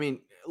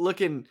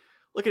 looking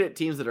at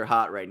teams that are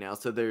hot right now.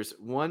 So there's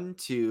 1,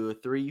 2,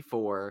 3,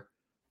 4,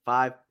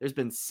 5.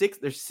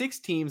 There's 6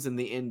 teams in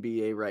the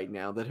NBA right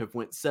now that have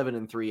went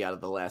 7-3 out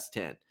of the last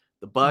 10.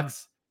 The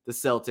Bucks, the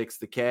Celtics,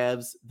 the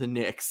Cavs, the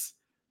Knicks,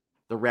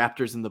 the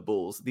Raptors, and the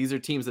Bulls. These are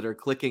teams that are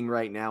clicking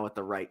right now at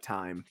the right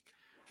time.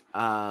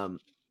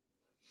 76ers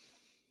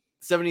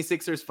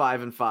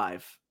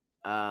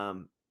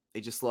 5-5. They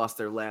just lost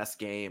their last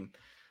game.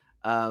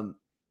 I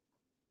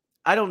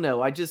don't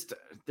know.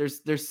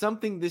 There's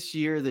something this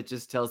year that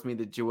just tells me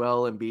that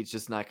Joel Embiid's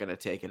just not going to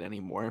take it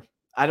anymore.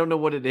 I don't know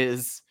what it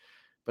is,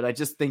 but I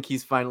just think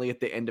he's finally at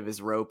the end of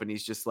his rope, and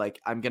he's just like,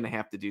 I'm going to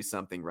have to do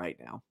something right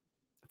now.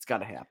 It's got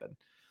to happen.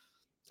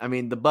 I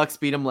mean, the Bucks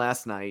beat him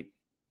last night,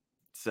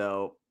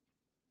 so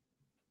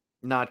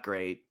not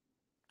great.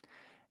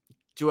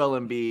 Joel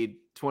Embiid,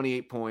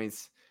 28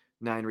 points,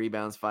 9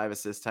 rebounds, 5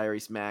 assists.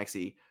 Tyrese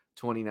Maxey,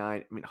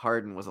 29. I mean,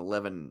 Harden was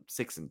 11,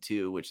 6, and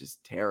 2, which is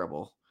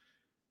terrible.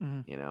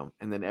 And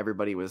then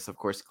everybody was, of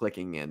course,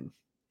 clicking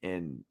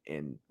in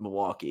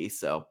Milwaukee.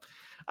 So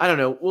I don't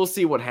know. We'll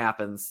see what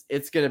happens.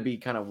 It's going to be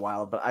kind of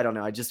wild, but I don't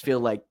know. I just feel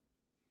like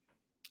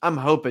I'm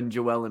hoping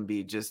Joel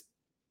Embiid just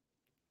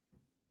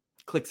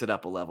clicks it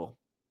up a level.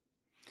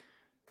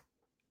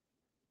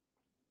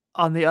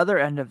 On the other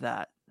end of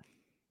that,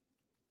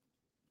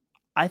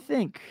 I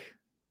think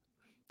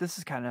this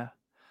is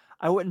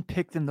I wouldn't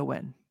pick them to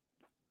win,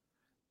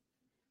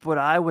 but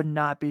I would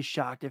not be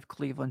shocked if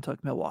Cleveland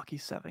took Milwaukee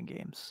 7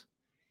 games.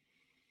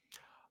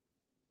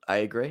 I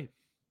agree.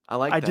 I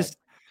like that.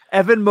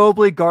 Evan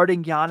Mobley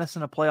guarding Giannis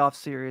in a playoff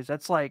series.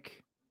 That's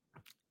like,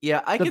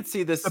 yeah, I could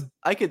see this.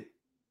 I could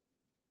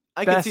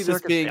see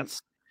this being.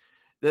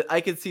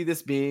 I could see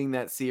this being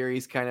that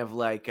series, kind of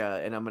like,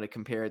 and I'm going to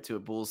compare it to a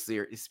Bulls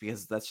series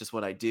because that's just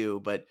what I do.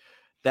 But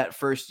that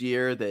first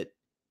year that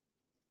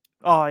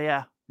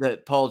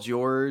Paul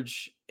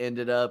George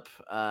ended up,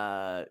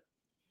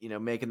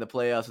 making the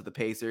playoffs with the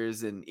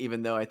Pacers, and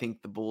even though I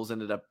think the Bulls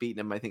ended up beating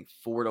them, I think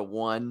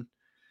 4-1,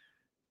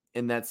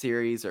 in that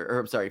series, or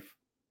I'm sorry,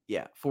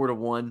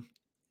 4-1.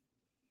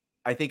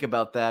 I think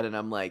about that and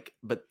I'm like,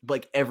 but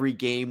like every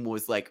game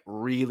was like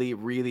really,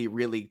 really,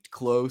 really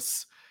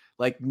close.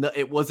 Like no,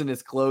 it wasn't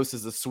as close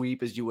as a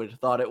sweep as you would have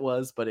thought it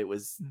was, but it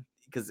was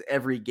because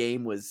every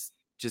game was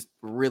just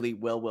really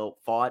well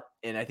fought.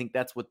 And I think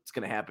that's what's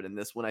going to happen in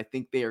this one. I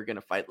think they are going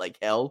to fight like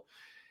hell.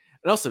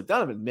 And also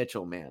Donovan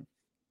Mitchell, man,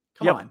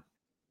 come Yep. on.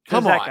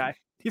 Who's that guy?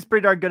 He's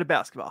pretty darn good at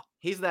basketball.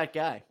 He's that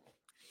guy.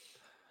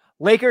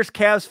 Lakers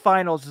Cavs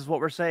finals is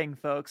what we're saying,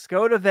 folks.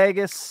 Go to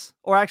Vegas,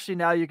 or actually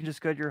now you can just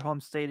go to your home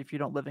state if you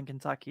don't live in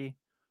Kentucky,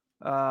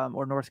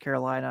 or North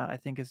Carolina, I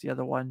think is the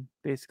other one,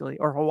 basically,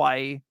 or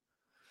Hawaii.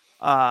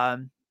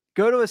 Go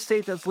to a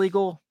state that's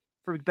legal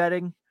for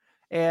betting,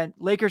 and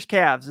Lakers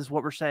Cavs is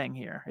what we're saying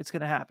here. It's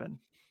going to happen.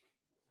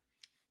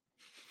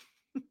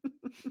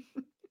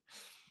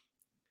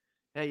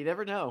 Yeah, you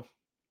never know.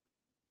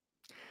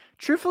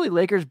 Truthfully,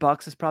 Lakers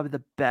Bucks is probably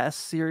the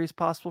best series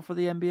possible for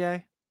the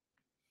NBA.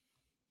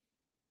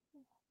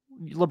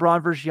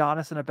 LeBron versus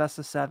Giannis in a best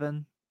of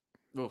 7.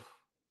 Oof.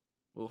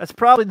 That's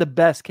probably the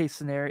best case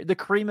scenario. The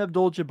Kareem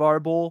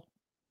Abdul-Jabbar Bowl.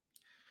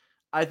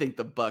 I think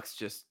the Bucks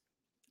just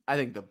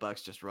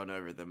run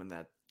over them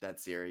in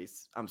that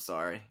series. I'm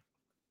sorry.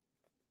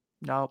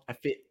 No.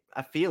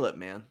 I feel it,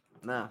 man.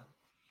 No.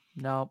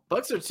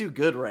 Bucks are too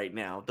good right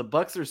now. The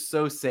Bucks are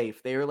so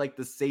safe. They are like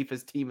the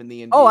safest team in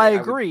the NBA. Oh, I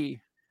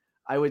agree.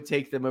 I would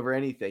take them over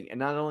anything. And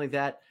not only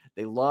that,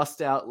 they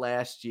lost out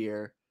last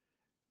year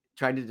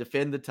trying to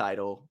defend the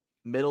title.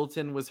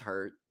 Middleton was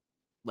hurt.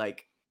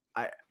 Like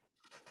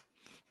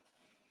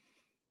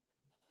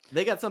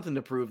they got something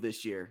to prove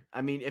this year.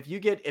 I mean, if you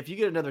get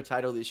another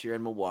title this year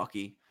in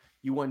Milwaukee,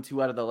 you won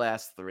 2 out of the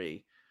last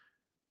 3.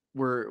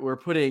 We're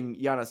putting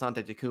Giannis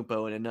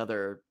Antetokounmpo in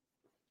another,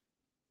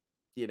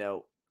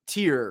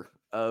 tier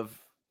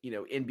of,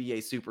 NBA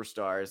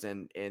superstars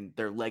and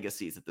their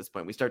legacies at this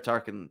point. We start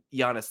talking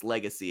Giannis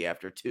legacy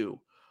after 2.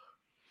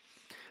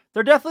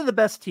 They're definitely the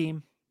best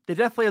team. They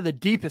definitely are the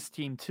deepest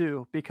team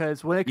too,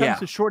 because when it comes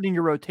to shortening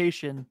your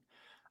rotation,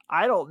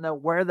 I don't know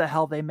where the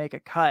hell they make a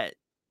cut.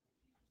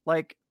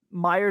 Like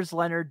Myers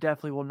Leonard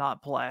definitely will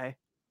not play.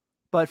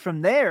 But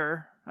from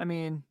there, I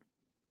mean,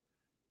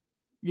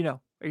 are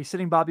you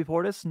sitting Bobby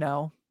Portis?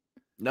 No.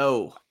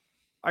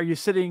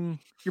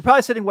 You're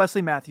probably sitting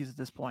Wesley Matthews at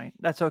this point.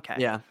 That's okay.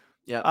 Yeah.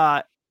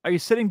 Are you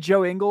sitting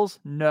Joe Ingles?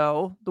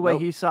 No. The way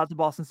he shot the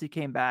ball since he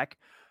came back.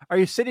 Are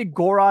you sitting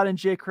Goran and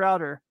Jay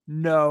Crowder?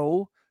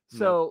 No.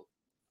 So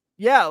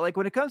yeah, like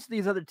when it comes to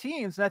these other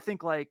teams, and I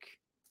think like,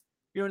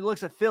 when it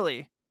looks at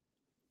Philly,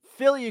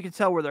 you can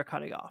tell where they're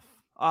cutting off.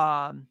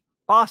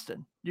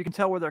 Boston, you can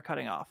tell where they're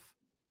cutting off.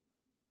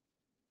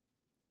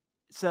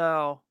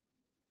 So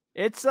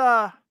it's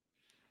going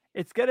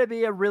to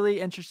be a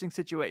really interesting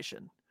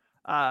situation.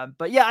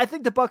 But yeah, I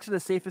think the Bucks are the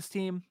safest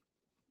team.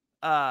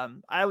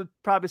 I would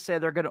probably say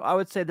I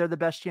would say they're the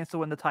best chance to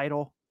win the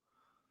title,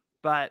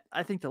 but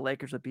I think the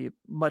Lakers would be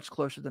much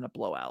closer than a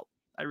blowout.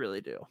 I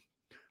really do.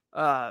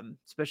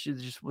 Especially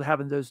just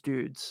having those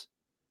dudes.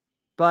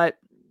 But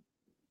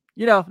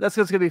that's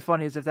what's going to be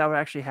funny is if that would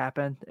actually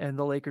happen and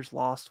the Lakers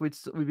lost, we'd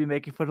be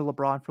making fun of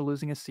LeBron for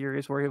losing a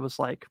series where he was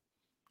like,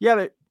 yeah,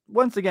 but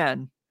once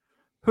again,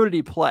 who did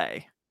he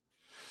play?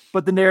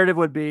 But the narrative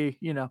would be,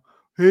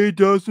 he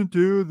doesn't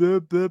do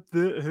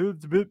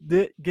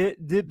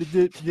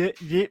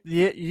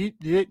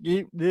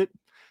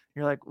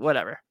you're like,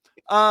 whatever.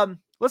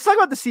 Let's talk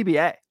about the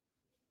CBA.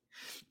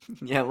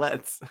 Yeah,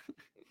 let's.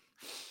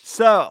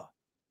 So,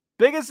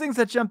 biggest things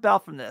that jump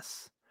out from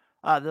this,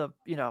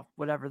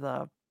 whatever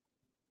the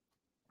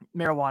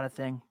marijuana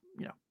thing,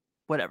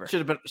 whatever.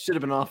 Should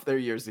have been off there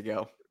years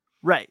ago.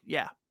 Right.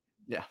 Yeah.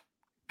 Yeah.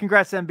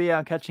 Congrats NBA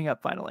on catching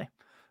up finally.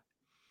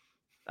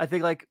 I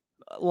think like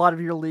a lot of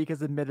your league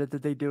has admitted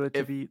that they do it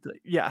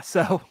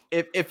So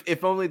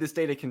if only the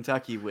state of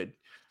Kentucky would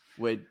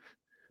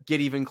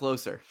get even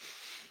closer.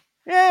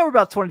 Yeah, we're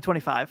about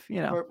 2025.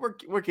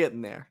 We're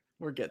getting there.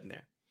 We're getting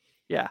there.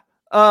 Yeah.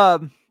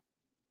 I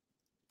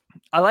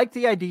like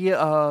the idea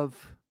of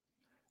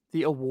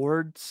the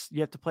awards. You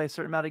have to play a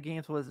certain amount of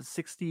games. What is it,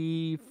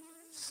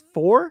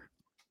 64?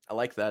 I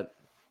like that.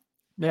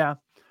 Yeah.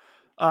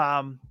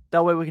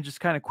 That way we can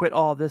just kind of quit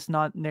all this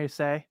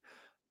naysay.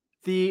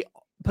 The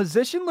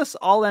positionless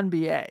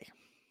All-NBA.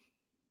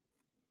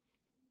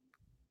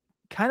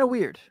 Kind of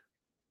weird.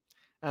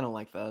 I don't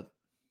like that.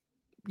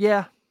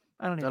 Yeah.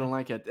 I don't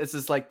like it. It's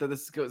just like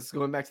this is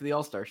going back to the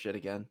All-Star shit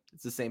again.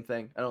 It's the same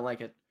thing. I don't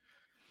like it.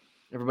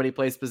 Everybody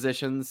plays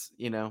positions,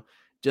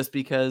 just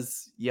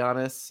because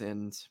Giannis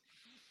and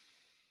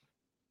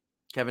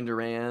Kevin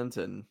Durant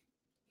and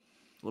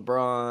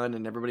LeBron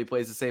and everybody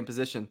plays the same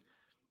position.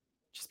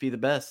 Just be the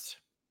best.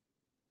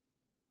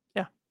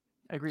 Yeah,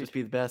 I agree. Just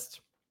be the best.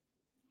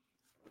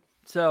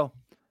 So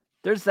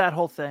there's that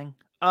whole thing.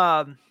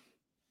 Yeah,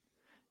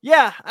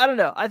 I don't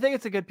know. I think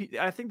it's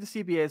I think the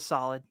CBA is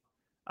solid.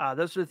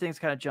 Those are the things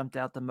kind of jumped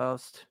out the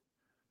most.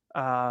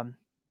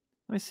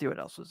 Let me see what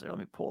else was there. Let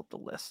me pull up the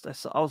list.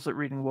 I was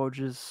reading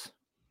Woj's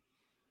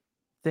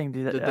thing.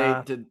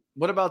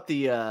 What about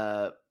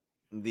the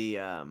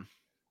the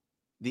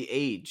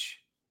age,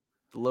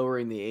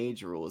 lowering the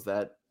age rule. Is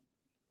that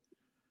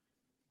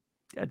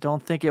I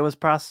don't think it was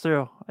passed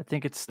through. I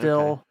think it's still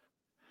okay?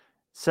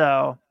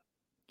 so.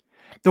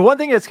 The one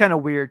thing that's kind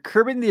of weird,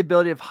 curbing the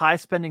ability of high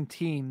spending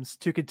teams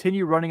to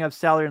continue running up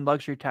salary and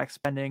luxury tax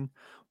spending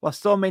while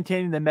still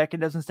maintaining the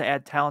mechanisms to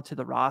add talent to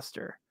the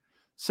roster.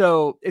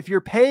 So if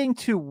you're paying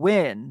to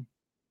win,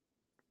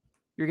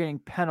 you're getting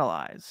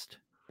penalized,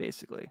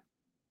 basically.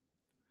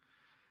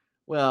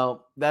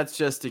 Well, that's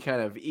just to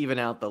kind of even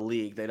out the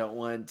league. They don't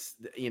want,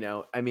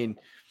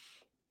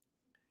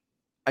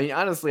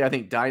 honestly, I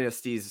think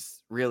dynasties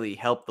really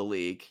help the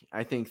league.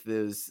 I think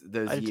those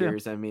I do too.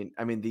 years.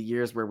 The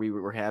years where we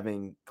were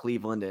having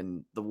Cleveland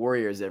and the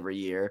Warriors every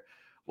year,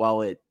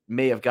 while it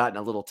may have gotten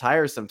a little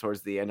tiresome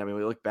towards the end.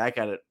 We look back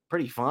at it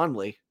pretty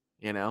fondly.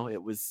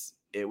 It was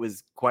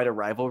quite a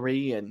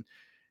rivalry, and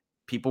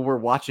people were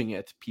watching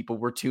it. People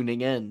were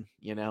tuning in.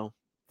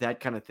 That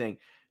kind of thing.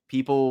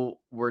 People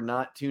were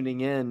not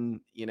tuning in.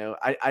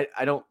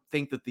 I don't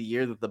think that the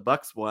year that the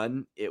Bucks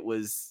won, it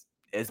was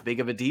as big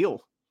of a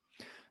deal.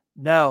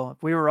 No,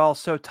 we were all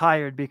so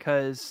tired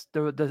because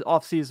the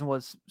off season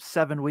was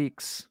 7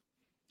 weeks.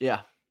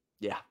 Yeah.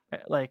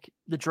 Like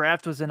the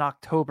draft was in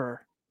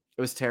October.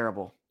 It was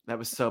terrible. That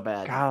was so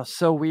bad. God, it was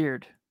so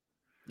weird.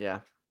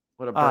 Yeah.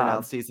 What a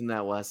burnout season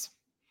that was.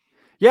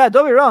 Yeah,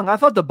 don't be wrong. I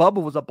thought the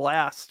bubble was a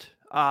blast.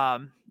 Yeah.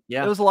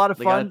 It was a lot of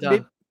they got fun. it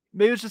done.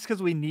 Maybe it was just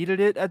because we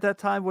needed it at that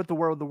time with the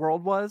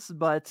world was,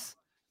 but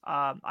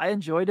I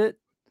enjoyed it.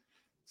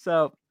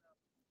 So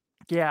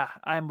yeah,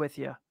 I'm with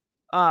you.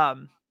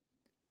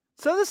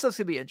 So this stuff's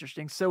gonna be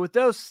interesting. So with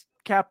those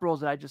cap rules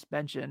that I just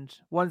mentioned,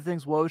 one of the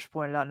things Woj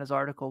pointed out in his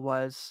article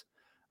was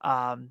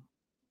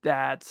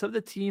that some of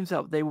the teams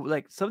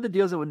that some of the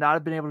deals that would not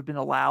have been able to have been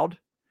allowed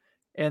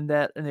in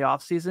the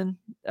offseason,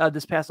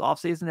 this past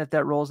offseason, if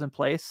that rule is in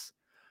place.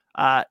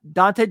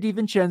 Dante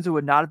DiVincenzo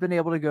would not have been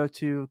able to go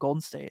to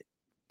Golden State.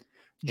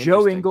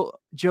 Joe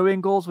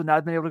Ingles would not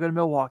have been able to go to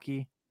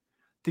Milwaukee.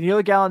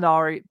 Danilo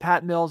Gallinari,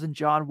 Pat Mills, and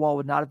John Wall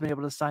would not have been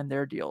able to sign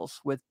their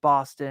deals with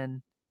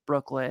Boston,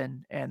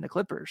 Brooklyn, and the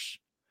Clippers.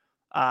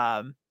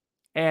 And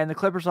the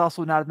Clippers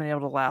also would not have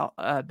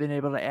been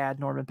able to add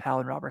Norman Powell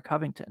and Robert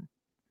Covington.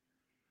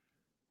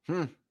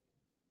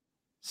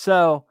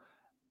 So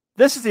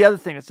this is the other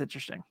thing that's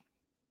interesting.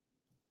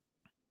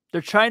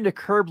 They're trying to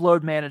curb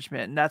load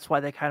management, and that's why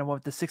they kind of went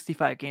with the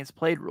 65 games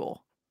played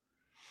rule.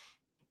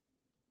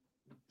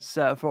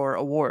 So for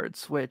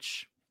awards,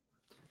 which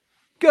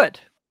good.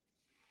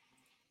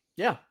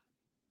 Yeah.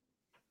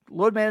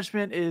 Load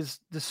management is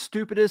the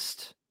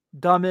stupidest,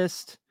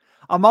 dumbest.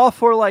 I'm all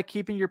for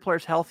keeping your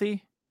players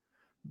healthy,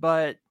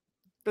 but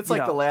it's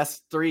like the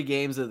last 3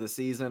 games of the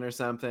season or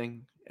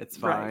something. It's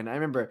fine. Right.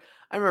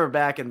 I remember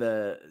back in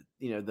the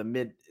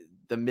mid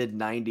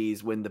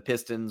 90s when the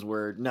Pistons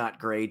were not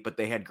great, but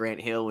they had Grant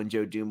Hill and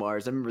Joe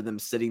Dumars. I remember them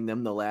sitting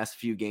them the last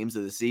few games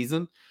of the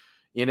season,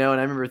 and I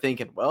remember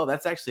thinking, well,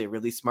 that's actually a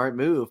really smart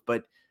move.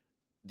 But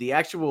the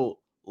actual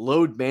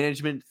load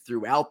management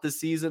throughout the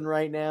season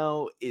right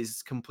now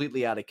is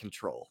completely out of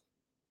control.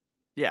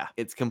 Yeah.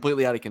 It's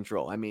completely out of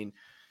control.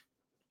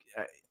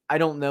 I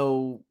don't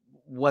know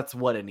what's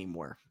what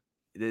anymore.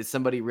 Is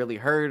somebody really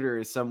hurt or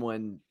is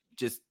someone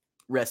just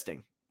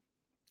resting?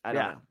 I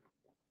don't know.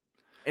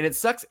 And it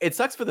sucks. It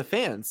sucks for the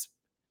fans.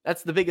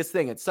 That's the biggest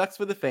thing. It sucks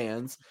for the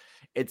fans.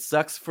 It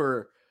sucks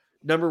for,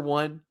 number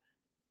one,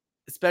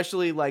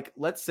 especially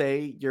let's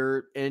say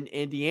you're in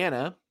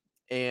Indiana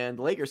and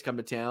the Lakers come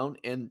to town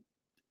and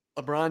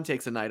LeBron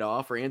takes a night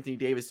off or Anthony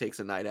Davis takes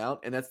a night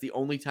out, and that's the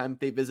only time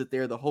they visit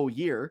there the whole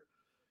year.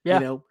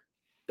 Yeah.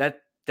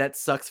 That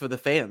sucks for the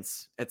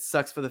fans. It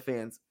sucks for the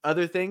fans.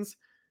 Other things,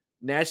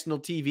 national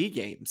TV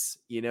games.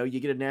 You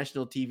get a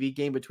national TV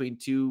game between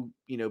two,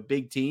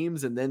 big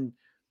teams, and then,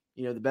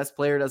 the best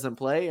player doesn't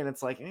play, and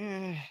it's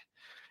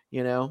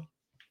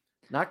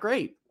not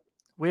great.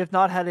 We have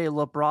not had a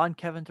LeBron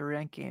Kevin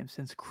Durant game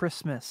since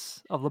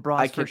Christmas of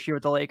LeBron's first year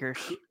with the Lakers.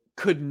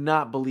 Could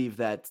not believe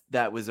that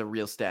was a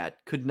real stat.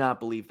 Could not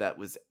believe that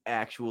was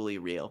actually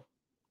real.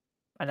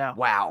 I know.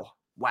 Wow.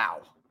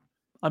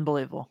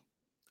 Unbelievable.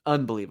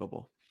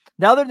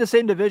 Now they're in the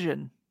same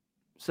division,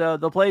 so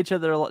they'll play each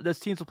other. Those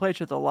teams will play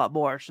each other a lot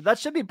more. So that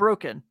should be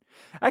broken.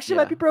 Actually, it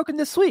might be broken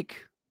this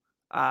week.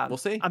 We'll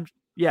see.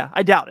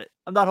 I doubt it.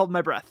 I'm not holding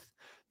my breath.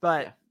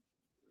 But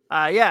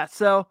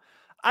so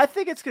I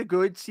think it's a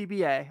good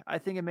CBA. I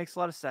think it makes a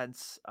lot of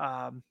sense.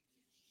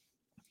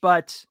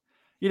 But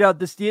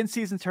the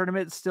in-season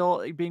tournament is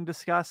still being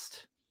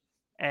discussed,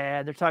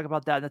 and they're talking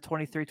about that in the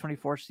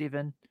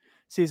 23-24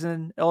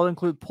 season. It'll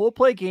include pool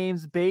play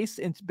games baked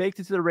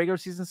into the regular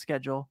season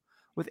schedule,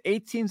 with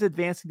 8 teams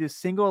advancing to a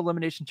single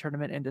elimination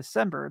tournament in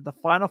December. The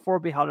Final Four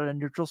will be held at a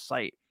neutral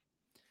site.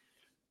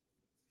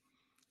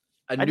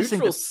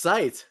 Neutral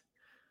site?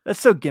 That's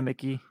so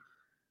gimmicky.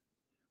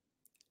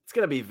 It's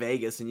going to be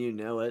Vegas, and you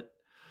know it.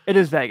 It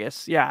is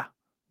Vegas, yeah.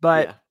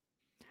 But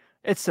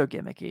it's so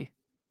gimmicky.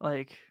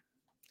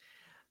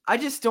 I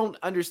just don't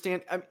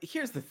understand.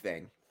 Here's the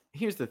thing.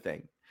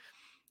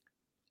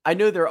 I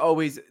know the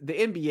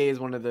NBA is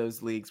one of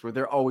those leagues where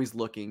they're always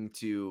looking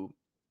to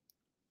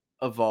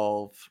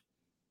evolve.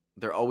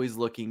 They're always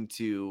looking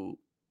to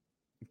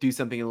do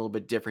something a little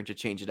bit different to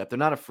change it up. They're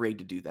not afraid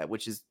to do that,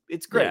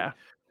 it's great. Yeah.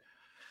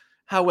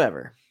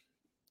 However,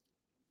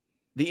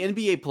 the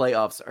NBA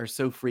playoffs are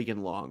so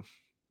freaking long.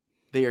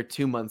 They are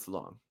 2 months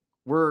long.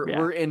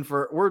 We're in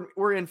for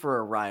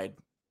a ride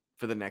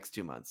for the next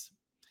 2 months.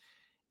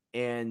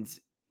 And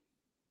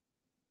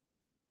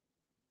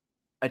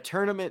a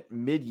tournament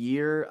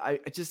mid-year, I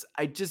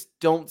just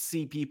don't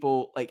see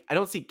people, like, I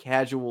don't see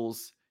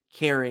casuals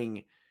caring.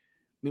 I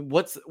mean,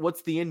 what's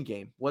the end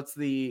game? What's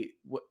the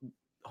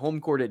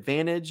home court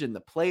advantage in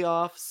the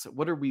playoffs?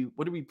 What are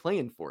we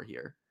playing for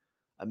here?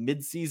 A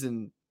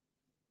mid-season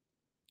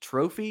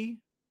trophy?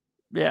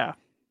 Yeah.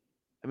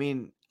 I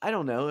mean, I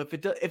don't know. If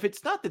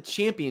it's not the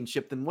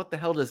championship, then what the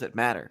hell does it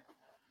matter?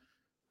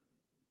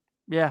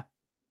 Yeah.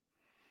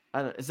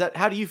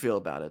 How do you feel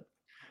about it?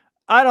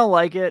 I don't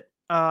like it.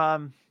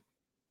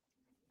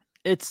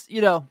 It's,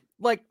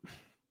 like,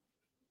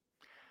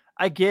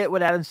 I get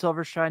what Adam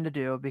Silver's trying to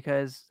do,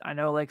 because I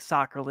know like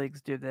soccer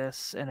leagues do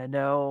this, and I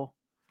know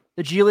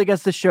the G League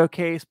has the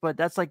showcase, but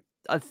that's like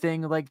a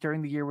thing like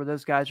during the year where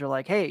those guys are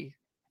like, hey,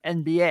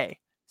 NBA,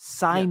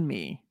 sign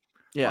me.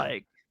 Yeah.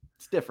 Like,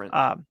 it's different.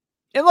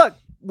 and look,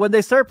 when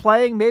they start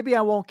playing, maybe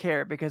I won't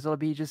care, because it'll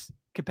be just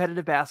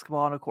competitive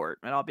basketball on a court,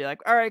 and I'll be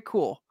like, all right,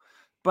 cool.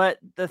 But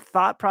the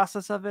thought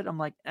process of it, I'm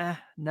like,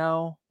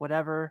 no,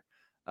 whatever.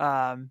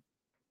 But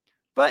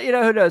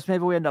who knows?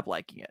 Maybe we end up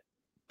liking it.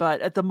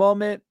 But at the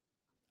moment,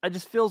 it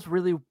just feels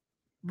really,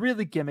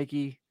 really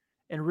gimmicky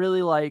and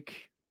really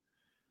like,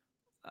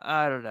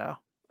 I don't know.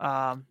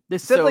 They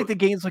said like the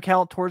games will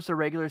count towards the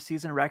regular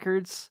season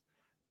records,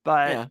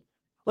 but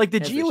like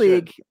the G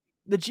League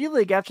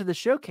after the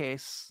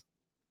showcase,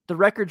 the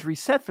records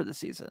reset for the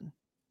season.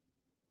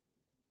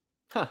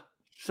 Huh.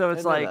 So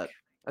it's like,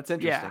 that's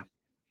interesting. Yeah.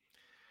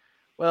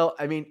 Well,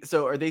 I mean,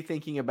 so are they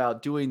thinking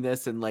about doing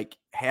this and like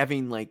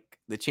having like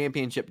the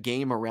championship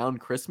game around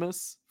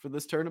Christmas for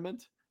this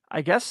tournament?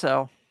 I guess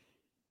so.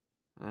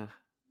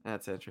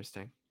 That's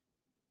interesting.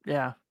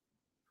 Yeah.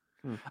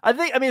 I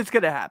mean, it's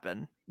going to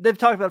happen. They've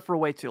talked about it for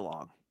way too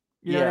long.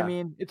 You know what I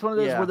mean? It's one of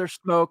those where there's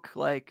smoke,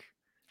 like,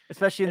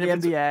 especially in the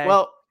NBA.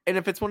 Well, and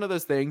if it's one of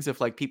those things,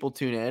 if like people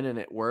tune in and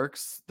it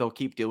works, they'll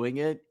keep doing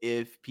it.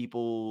 If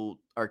people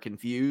are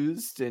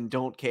confused and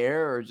don't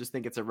care or just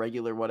think it's a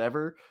regular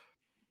whatever,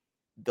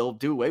 they'll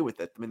do away with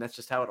it. I mean, that's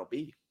just how it'll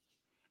be.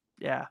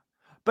 Yeah.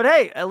 But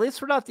hey, at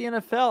least we're not the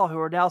NFL, who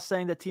are now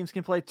saying that teams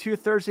can play 2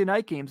 Thursday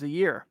night games a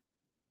year.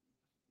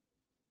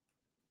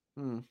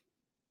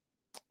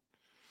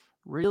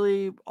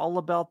 Really all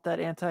about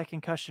that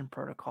anti-concussion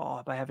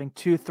protocol by having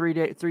 2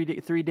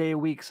 3-day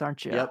weeks,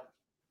 aren't you?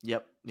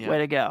 Yep. Way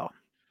to go.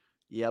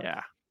 Yep.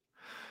 Yeah.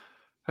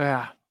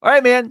 All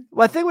right, man.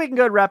 Well, I think we can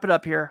go and wrap it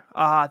up here.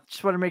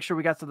 Just want to make sure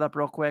we got something up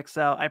real quick.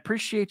 So I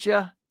appreciate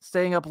you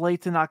staying up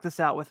late to knock this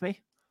out with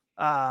me.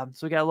 So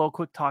we got a little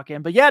quick talk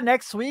in. But yeah,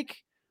 next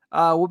week,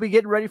 we'll be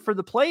getting ready for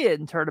the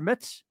play-in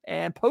tournament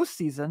and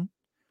postseason.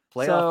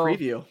 Playoff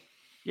preview.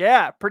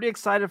 Yeah, pretty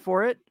excited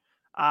for it.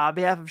 On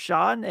behalf of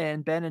Sean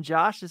and Ben and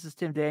Josh, this is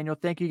Tim Daniel.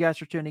 Thank you guys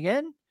for tuning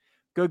in.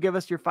 Go give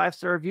us your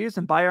 5-star reviews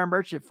and buy our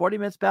merch at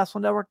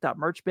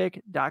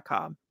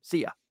 40minutesbasketballnetwork.merchbake.com.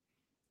 See ya.